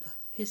womb,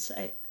 he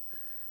said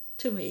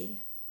to me.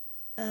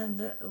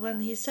 And when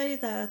he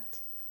said that,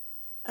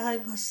 I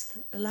was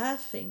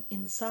laughing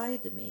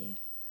inside me,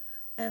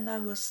 and I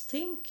was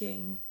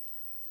thinking,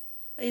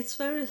 it's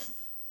very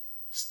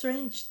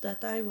strange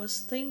that I was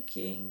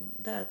thinking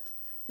that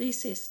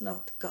this is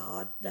not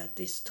God that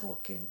is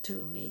talking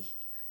to me,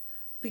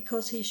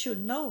 because he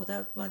should know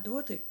that my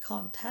daughter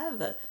can't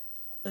have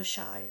a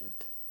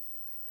child.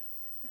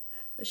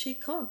 She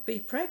can't be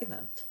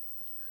pregnant.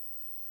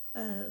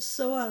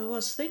 So I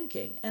was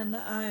thinking, and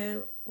I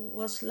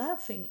was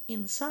laughing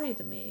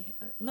inside me,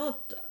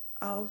 not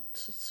out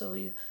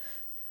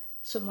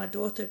so my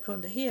daughter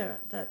could hear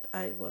that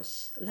I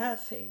was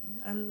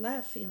laughing. I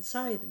laughed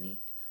inside me.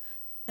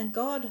 And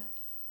God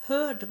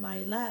heard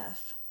my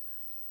laugh,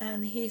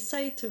 and he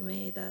said to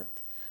me that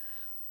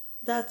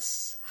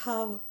that's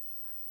how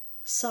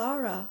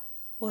Sarah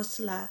was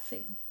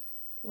laughing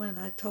when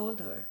I told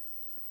her.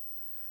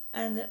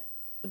 And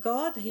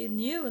God, he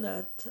knew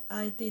that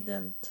I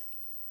didn't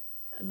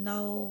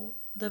know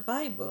the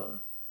Bible.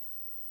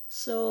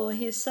 So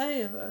he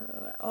said,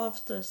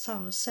 after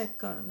some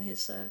second, he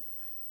said,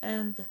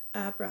 and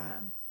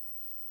Abraham,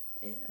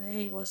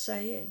 he was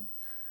saying.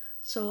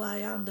 So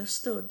I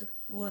understood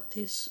what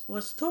he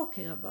was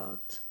talking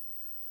about.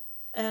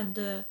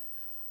 And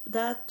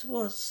that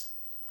was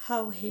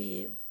how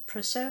he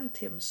presented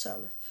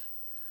himself.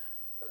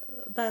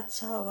 That's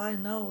how I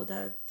know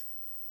that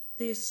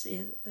this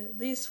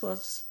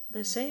was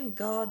the same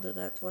God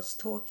that was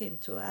talking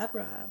to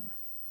Abraham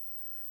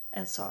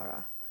and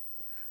Sarah.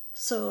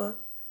 So,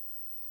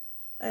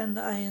 and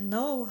I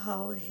know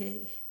how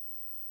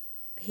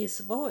his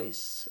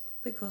voice,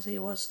 because he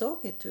was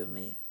talking to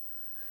me.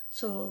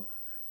 So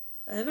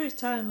every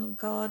time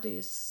God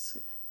is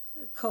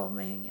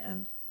coming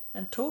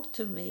and talk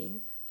to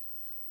me,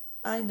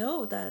 I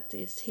know that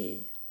is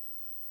he.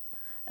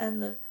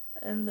 And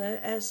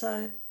as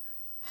I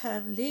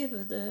have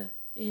lived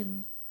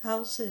in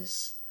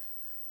houses,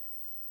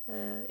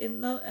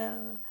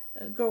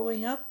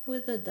 growing up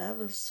with the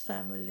devil's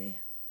family,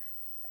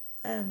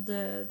 and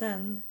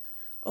then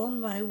on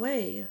my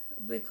way,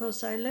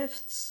 because I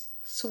left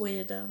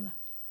Sweden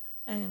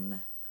and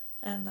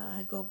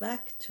I go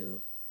back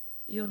to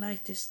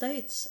United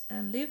States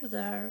and live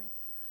there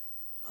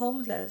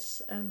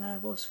homeless, and I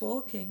was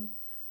walking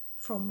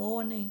from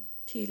morning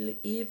till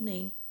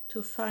evening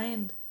to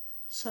find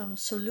some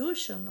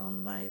solution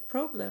on my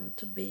problem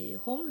to be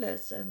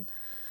homeless, and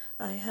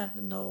I have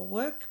no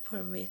work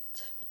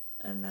permit,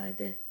 and I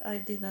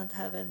didn't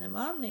have any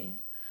money,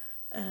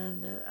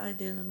 and I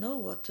didn't know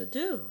what to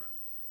do.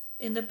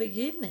 In the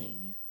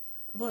beginning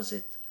was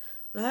it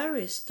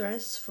very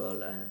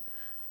stressful,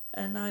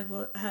 and I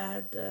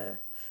had a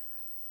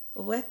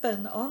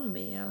weapon on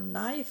me, a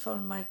knife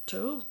on my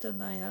throat,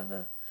 and I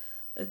have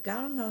a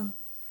gun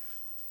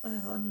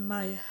on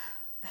my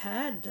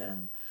head,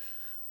 and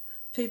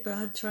people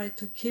had tried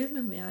to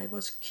kill me. I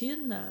was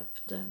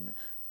kidnapped and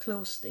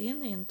closed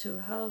into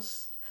a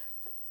house,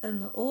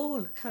 and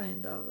all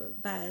kind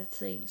of bad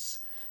things.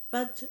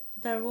 But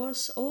there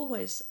was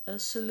always a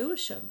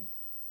solution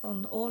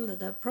on all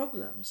the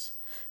problems.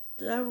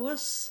 There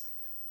was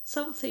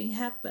something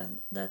happened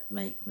that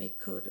made me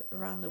could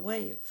run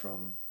away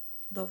from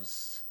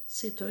those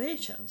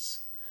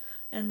situations.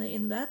 And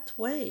in that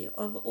way,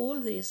 of all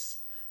these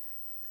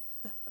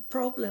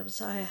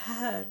problems I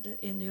had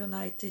in the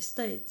United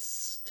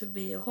States to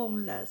be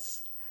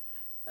homeless,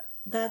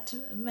 that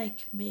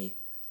make me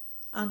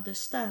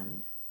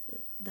understand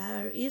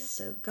there is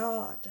a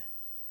God.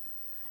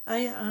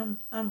 I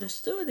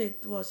understood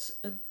it was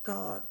a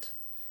God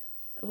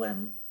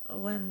when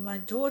my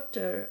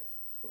daughter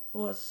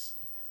was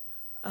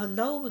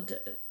allowed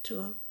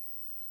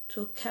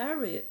to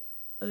carry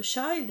a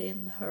child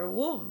in her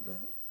womb,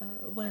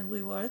 when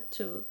we were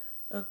to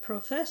a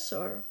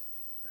professor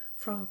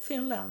from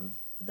Finland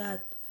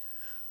that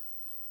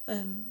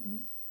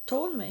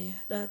told me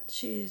that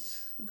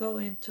she's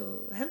going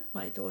to help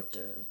my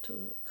daughter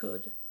to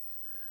could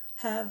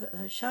have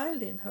a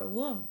child in her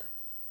womb.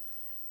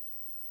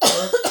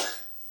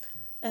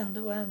 And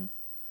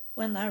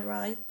when I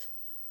write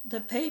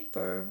the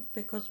paper,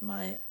 because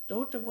my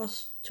daughter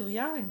was too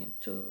young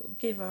to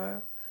give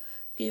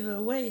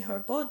away her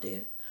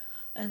body,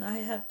 and I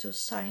have to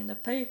sign a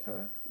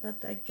paper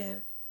that I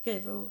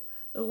gave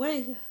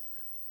away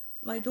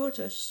my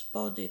daughter's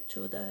body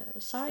to the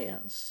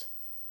science.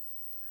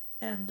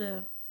 And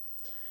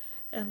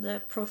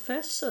the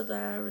professor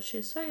there,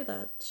 she said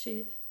that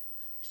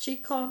she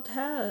can't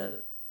have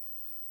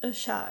a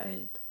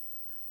child.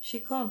 She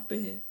can't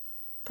be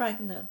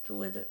pregnant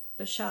with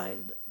a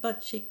child,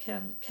 but she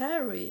can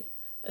carry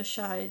a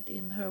child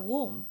in her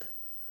womb.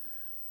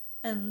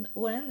 And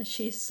when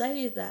she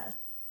say that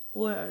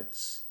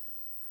words,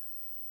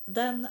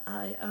 then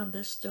I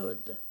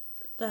understood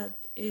that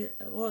it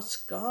was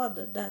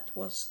God that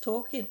was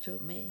talking to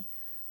me,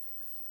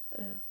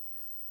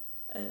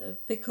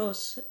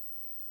 because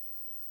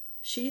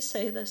she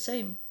say the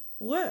same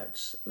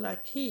words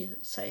like he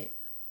say.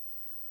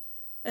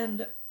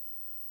 And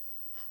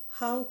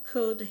how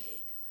could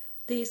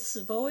this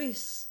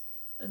voice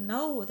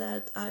know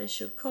that I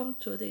should come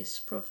to this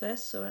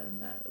professor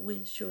and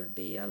we should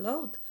be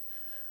allowed,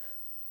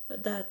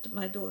 that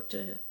my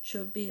daughter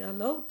should be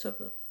allowed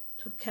to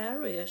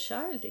carry a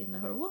child in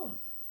her womb?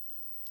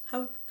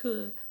 how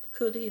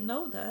could he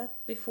know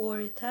that before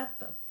it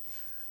happened?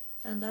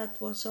 And that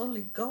was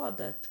only God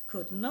that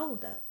could know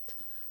that.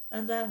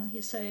 And then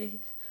he say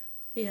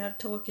he had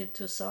talking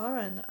to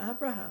Sarah and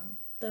Abraham.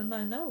 Then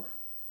I know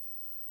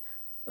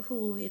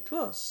who it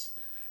was.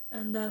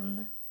 And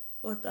then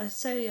what I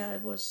say, I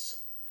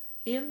was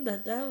in the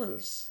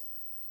devil's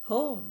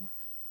home,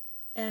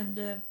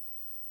 and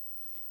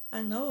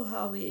I know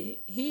how he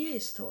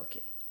is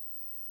talking.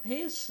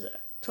 He's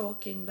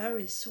talking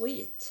very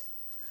sweet.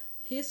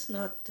 He's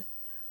not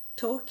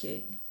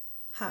talking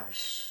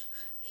harsh.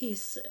 He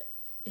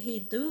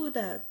do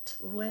that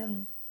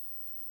when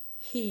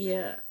he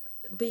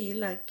be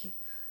like,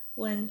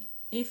 when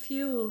if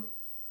you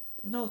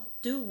not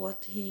do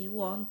what he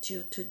want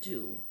you to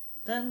do,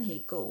 then he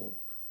go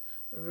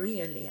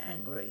really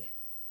angry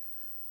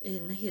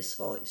in his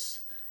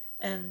voice.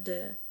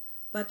 And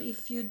but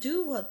if you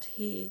do what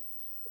he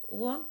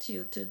want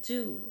you to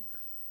do,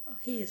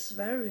 he is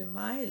very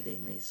mild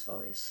in his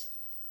voice.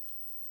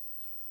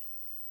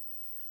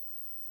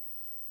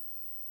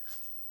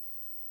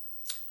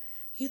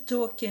 He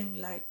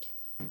talking like,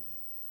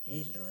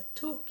 hello,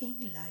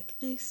 talking like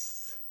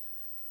this.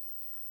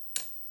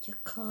 You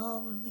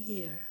come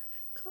here,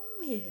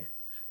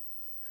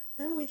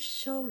 I will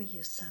show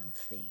you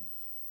something.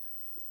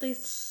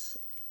 This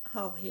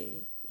how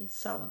he is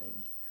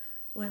sounding.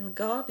 When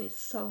God is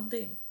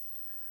sounding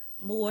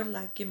more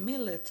like a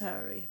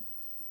military,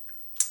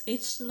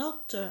 it's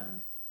not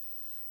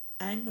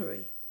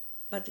angry,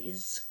 but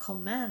it's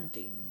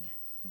commanding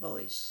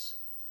voice.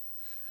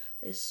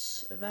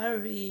 It's a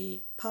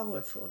very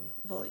powerful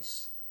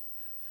voice.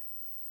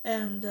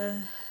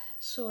 And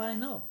so I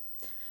know.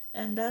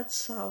 And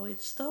that's how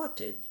it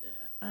started.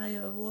 I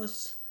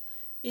was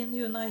in the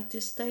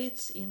United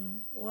States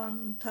in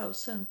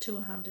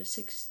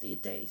 1,260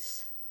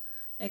 days.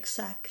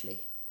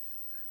 Exactly.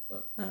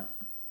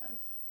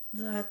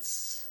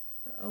 That's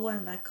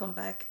when I come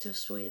back to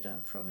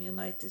Sweden from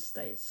United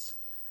States.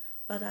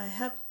 But I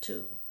have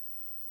to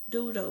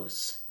do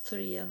those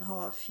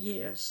 3.5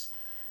 years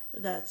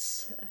that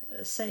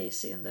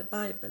says in the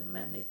Bible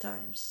many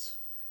times.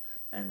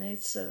 And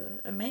it's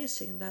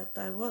amazing that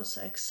I was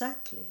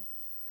exactly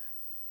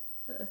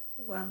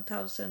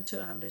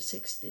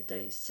 1,260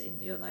 days in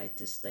the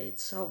United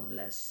States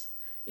homeless.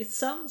 It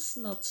sounds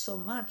not so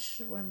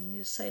much when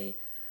you say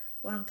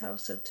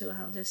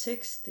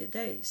 1,260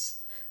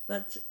 days,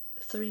 but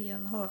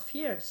 3.5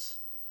 years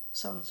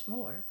sounds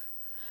more.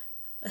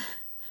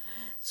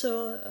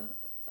 So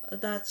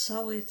that's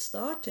how it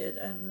started,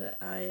 and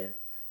I,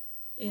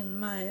 in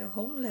my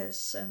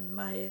homeless and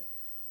my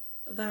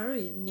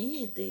very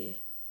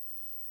needy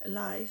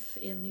life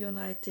in the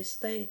United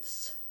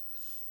States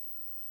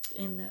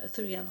in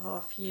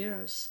 3.5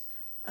 years,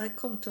 I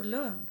come to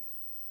learn.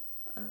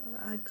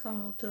 I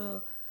come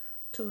to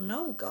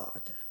know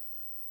God,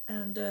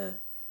 and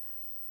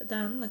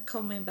then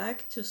coming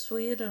back to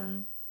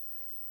Sweden,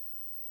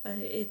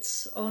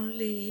 it's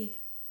only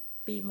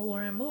be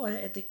more and more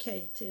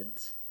educated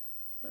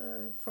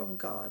from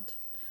God,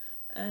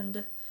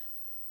 and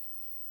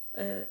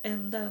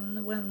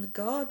then when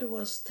God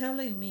was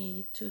telling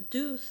me to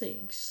do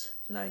things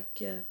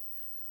like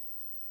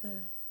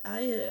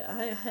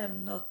I have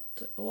not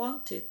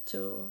wanted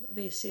to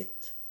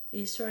visit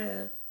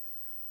Israel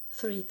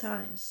 3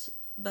 times,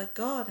 but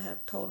God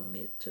have told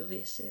me to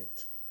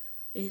visit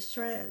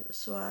Israel,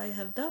 so I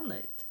have done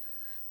it.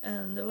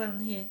 And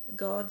when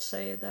God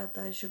said that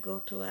I should go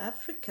to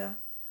Africa,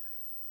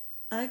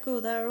 I go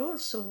there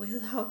also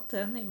without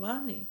any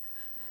money,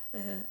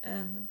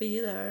 and be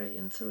there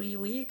in 3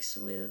 weeks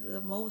with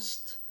the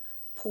most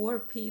poor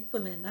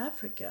people in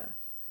Africa.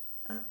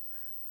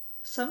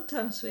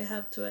 Sometimes we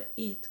have to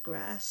eat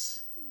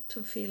grass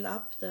to fill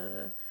up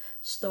the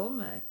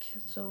stomach,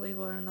 so we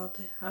were not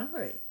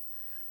hungry.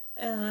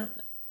 And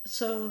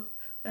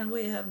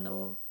we have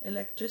no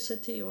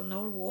electricity or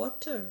no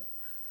water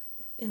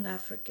in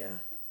Africa.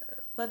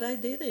 But I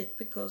did it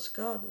because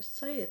God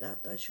said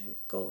that I should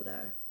go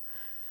there.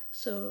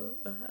 So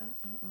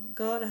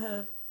God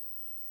have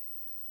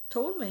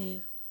told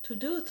me to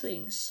do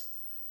things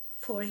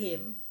for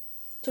him,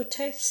 to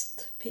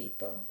test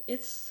people.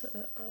 It's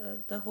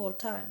the whole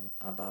time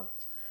about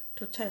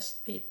to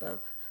test people,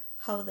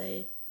 how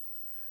they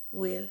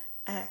will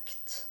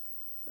act,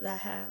 the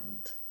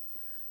hand,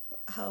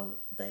 how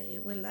they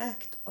will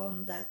act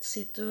on that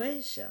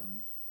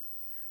situation.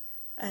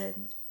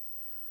 And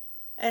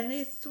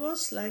it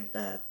was like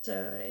that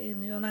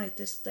in the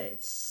United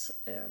States,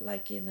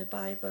 like in the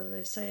Bible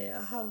they say,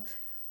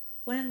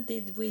 when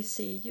did we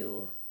see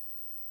you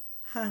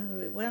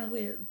hungry? When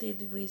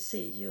did we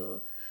see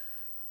you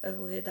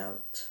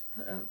without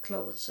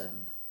clothes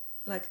and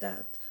like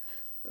that?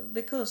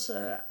 Because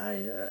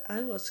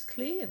I was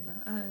clean.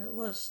 I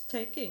was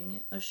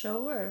taking a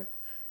shower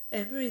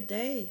every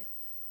day,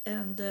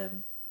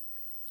 and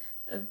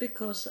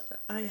because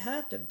I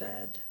had a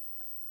bed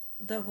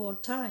the whole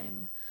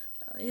time.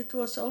 It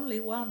was only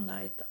one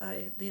night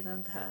I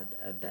didn't had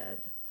a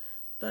bed,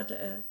 but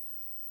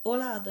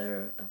all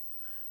other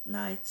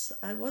nights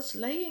I was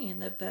laying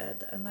in a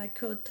bed and I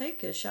could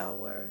take a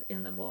shower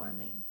in the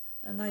morning,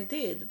 and I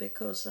did,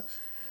 because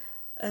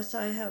as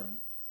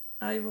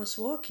I was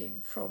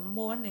walking from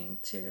morning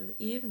till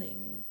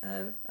evening.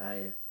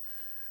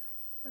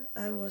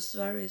 I was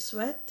very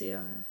sweaty,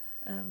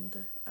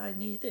 and I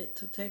needed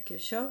to take a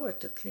shower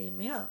to clean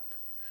me up.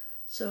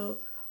 So,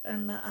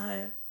 and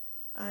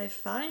I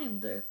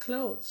find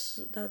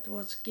clothes that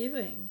was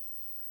giving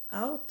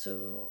out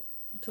to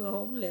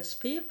homeless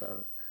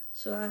people.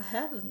 So I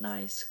have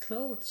nice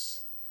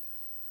clothes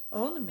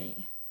on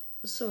me.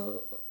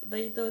 So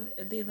they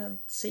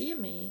didn't see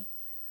me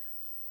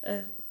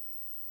uh,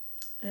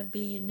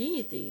 be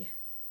needy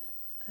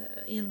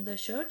in the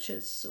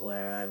churches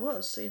where I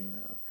was, in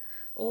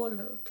all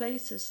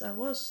places I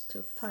was,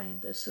 to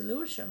find a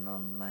solution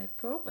on my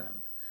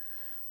problem.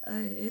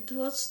 It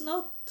was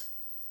not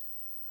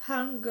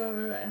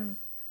hunger, and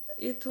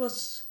it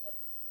was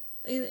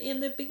in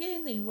the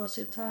beginning was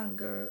it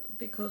hunger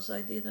because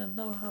I didn't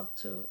know how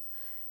to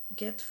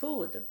get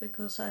food,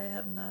 because I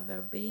have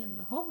never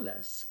been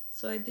homeless,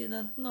 so I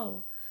didn't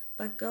know,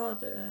 but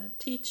God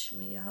teach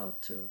me how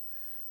to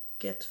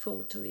get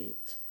food to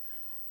eat.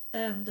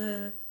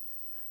 And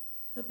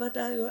but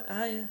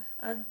I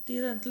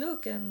didn't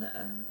look,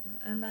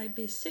 and I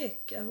be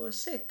sick. I was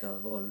sick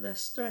of all the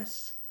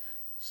stress,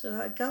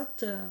 so I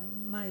got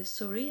my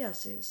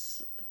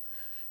psoriasis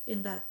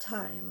in that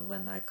time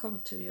when I come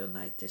to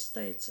United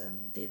States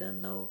and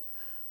didn't know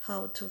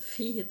how to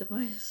feed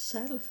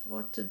myself,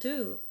 what to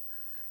do,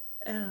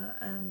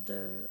 and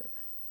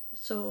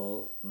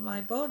so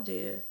my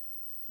body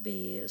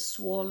be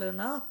swollen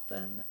up,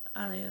 and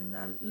I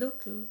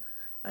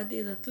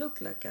didn't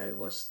look like I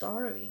was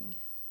starving.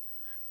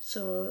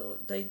 So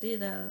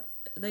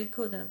they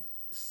couldn't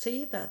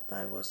see that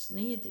I was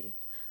needy.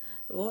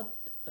 What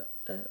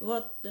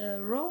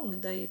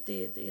wrong they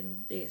did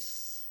in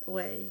this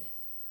way?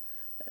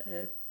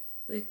 Uh,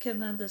 we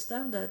can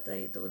understand that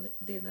they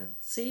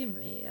didn't see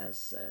me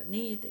as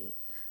needy,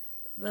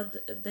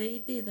 but they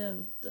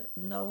didn't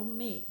know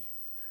me.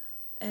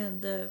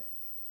 And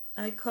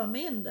I come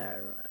in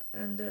there,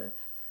 and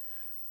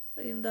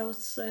in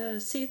those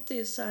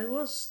cities I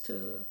was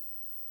to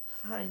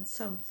find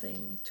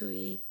something to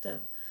eat,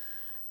 and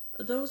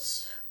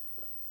those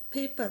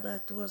people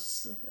that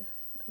was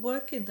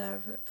working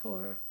there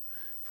for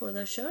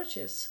the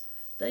churches,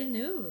 they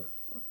knew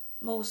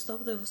most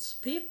of those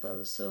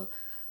people, so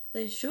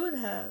they should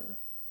have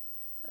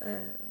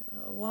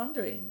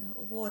wondering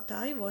what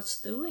I was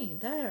doing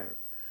there.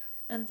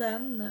 And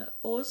then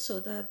also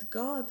that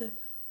God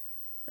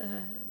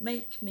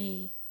make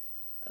me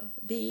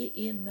be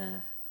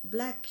in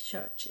black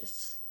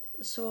churches.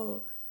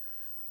 So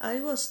I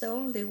was the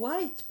only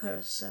white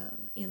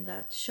person in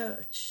that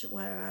church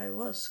where I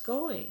was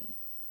going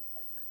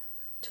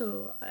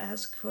to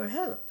ask for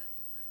help.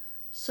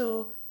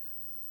 So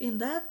in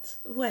that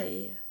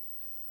way,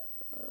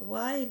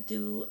 why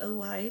do a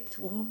white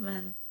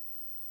woman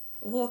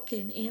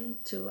walking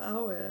into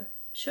our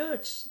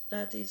church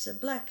that is a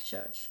black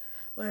church,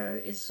 where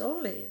it's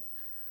only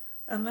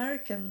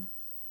American,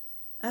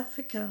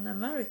 African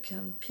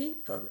American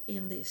people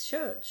in this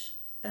church,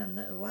 and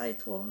a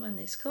white woman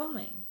is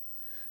coming?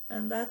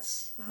 And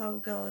that's how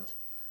God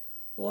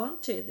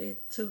wanted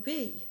it to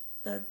be,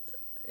 that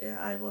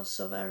I was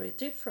so very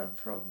different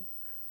from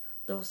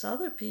those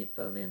other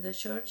people in the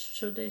church,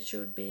 so they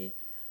should be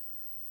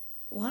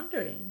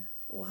wondering,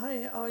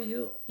 why are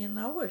you in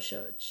our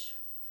church?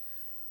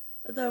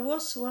 There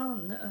was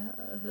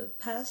one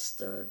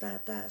pastor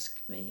that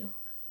asked me,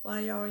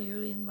 why are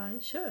you in my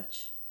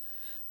church?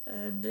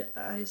 And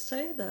I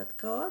say that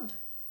God,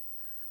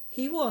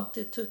 he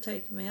wanted to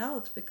take me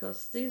out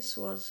because this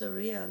was a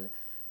real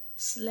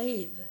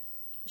slave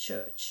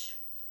church.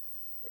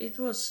 It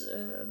was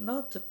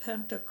not a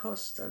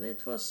Pentecostal,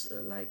 it was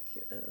like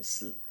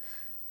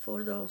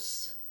for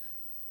those,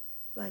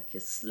 like a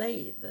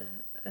slave,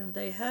 and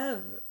they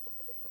have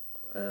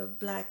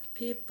black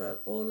people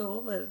all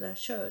over the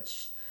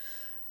church,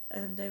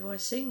 and they were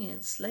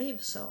singing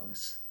slave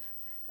songs.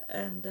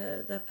 And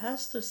the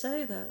pastor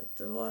said that,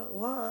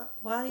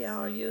 why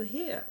are you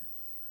here?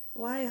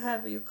 Why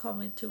have you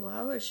come into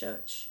our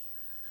church?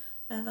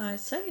 And I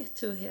say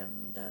to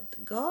him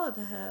that God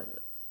have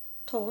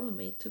told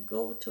me to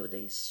go to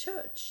this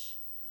church.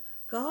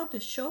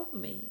 God showed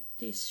me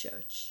this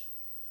church.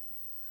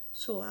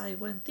 So I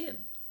went in,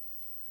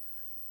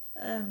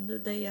 and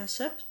they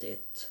accept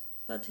it,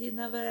 but he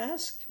never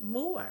asked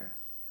more.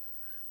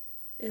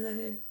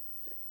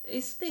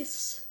 Is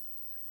this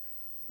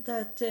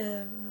that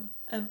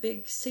a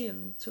big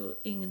sin to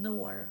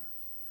ignore,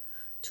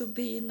 to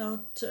be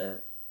not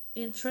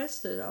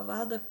interested of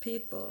other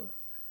people?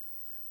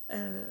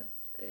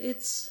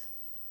 It's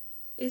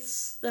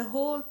the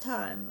whole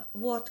time,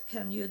 what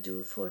can you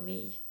do for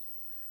me?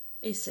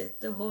 Is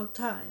it the whole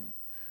time?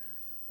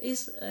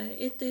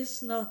 It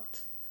is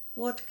not,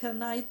 what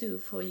can I do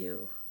for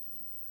you?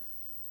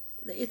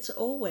 It's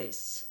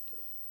always,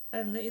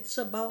 and it's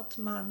about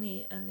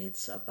money, and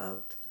it's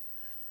about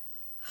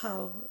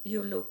how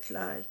you look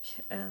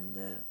like,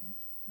 and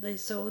they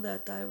saw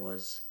that I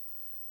was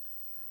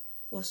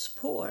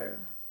poor.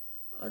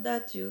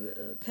 That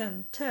you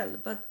can tell,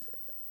 but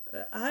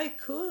I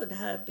could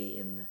have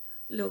been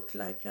look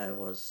like I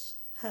was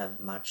have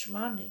much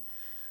money,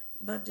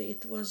 but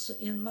it was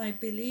in my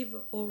belief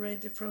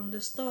already from the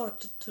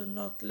start to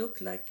not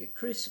look like a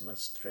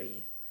Christmas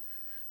tree.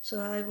 So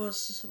I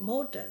was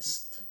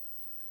modest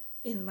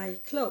in my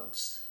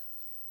clothes,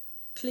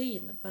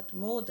 clean but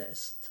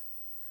modest.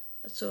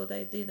 So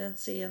they didn't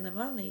see any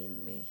money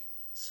in me,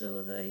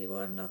 so they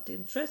were not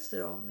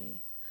interested on me.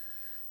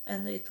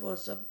 And it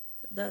was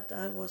that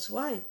I was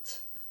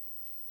white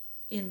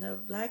in a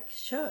black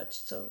church,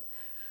 so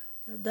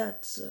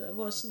that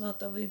was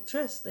not of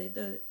interest. They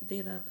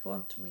didn't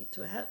want me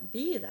to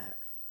be there.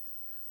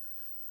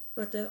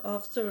 But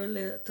after a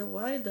little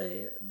while,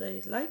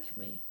 they liked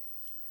me.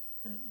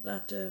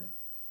 But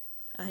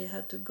I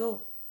had to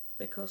go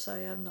because I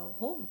have no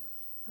home.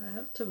 I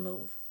have to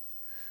move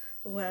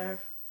where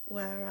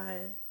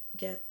I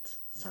get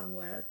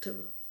somewhere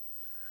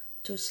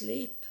to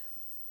sleep.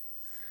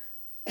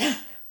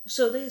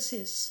 So this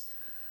is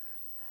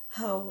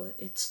how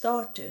it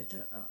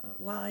started,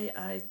 why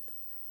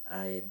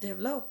I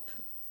develop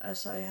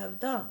as I have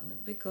done,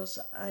 because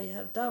I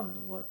have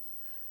done what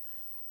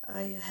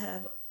I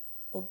have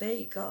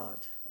obeyed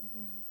God.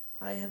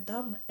 I have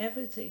done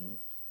everything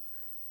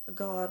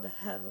God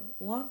have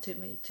wanted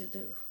me to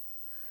do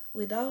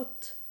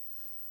without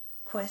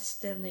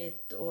question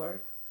it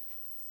or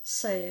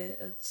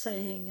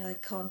saying I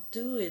can't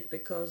do it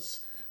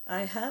because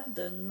I had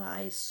a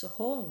nice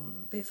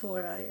home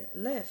before I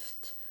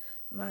left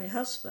my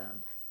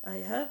husband. I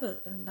have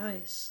a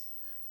nice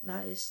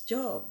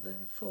job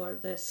for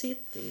the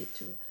city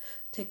to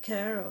take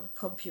care of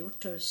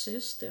computer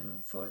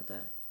system for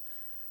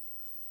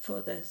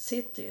the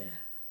city,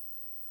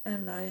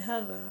 and I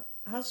have a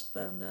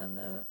husband and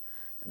a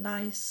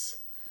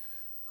nice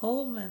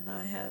home, and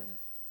I have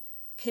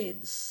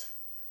kids.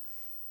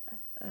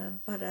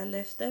 But I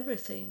left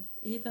everything,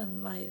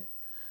 even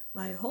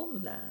my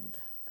homeland.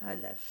 I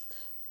left.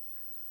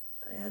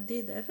 I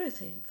did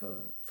everything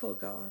for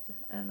God,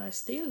 and I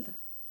still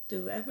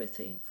do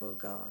everything for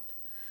God.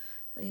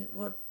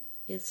 What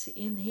is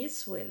in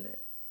His will.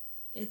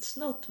 It's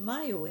not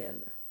my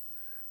will.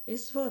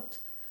 It's what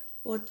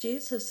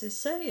Jesus is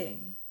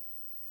saying,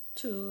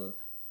 to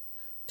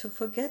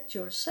forget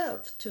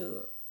yourself,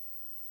 to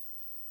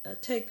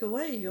take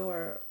away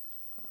your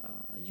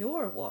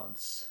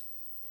wants.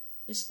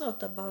 It's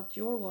not about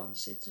your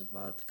wants, it's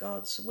about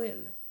God's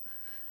will.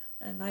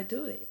 And I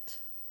do it.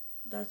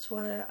 That's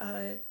why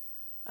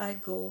I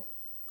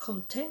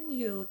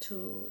continue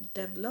to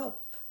develop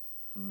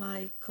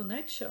my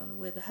connection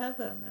with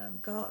heaven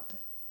and God.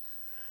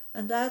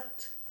 And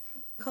that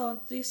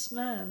this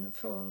man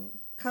from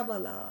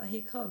Kabbalah,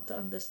 he can't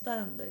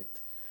understand it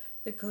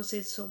because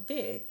it's so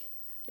big,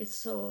 it's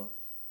so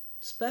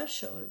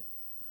special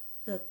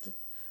that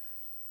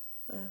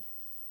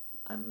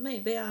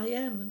maybe I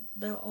am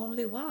the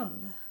only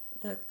one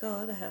that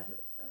God have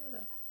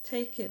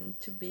taken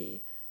to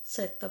be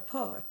set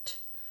apart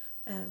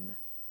and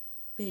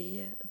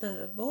be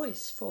the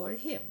voice for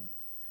Him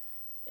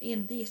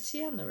in this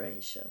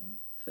generation,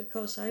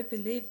 because I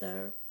believe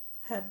there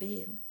have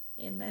been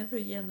in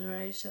every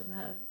generation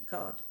have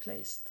God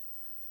placed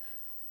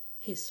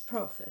His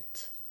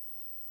prophet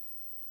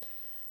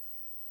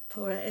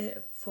for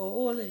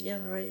all a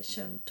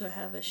generation to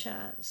have a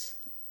chance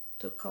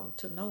to come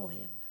to know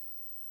Him.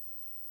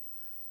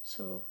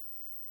 So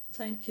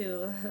thank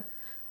you.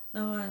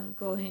 Now I'm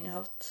going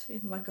out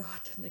in my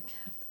garden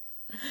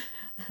again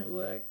and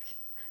work.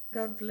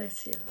 God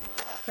bless you.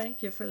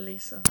 Thank you for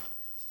listening.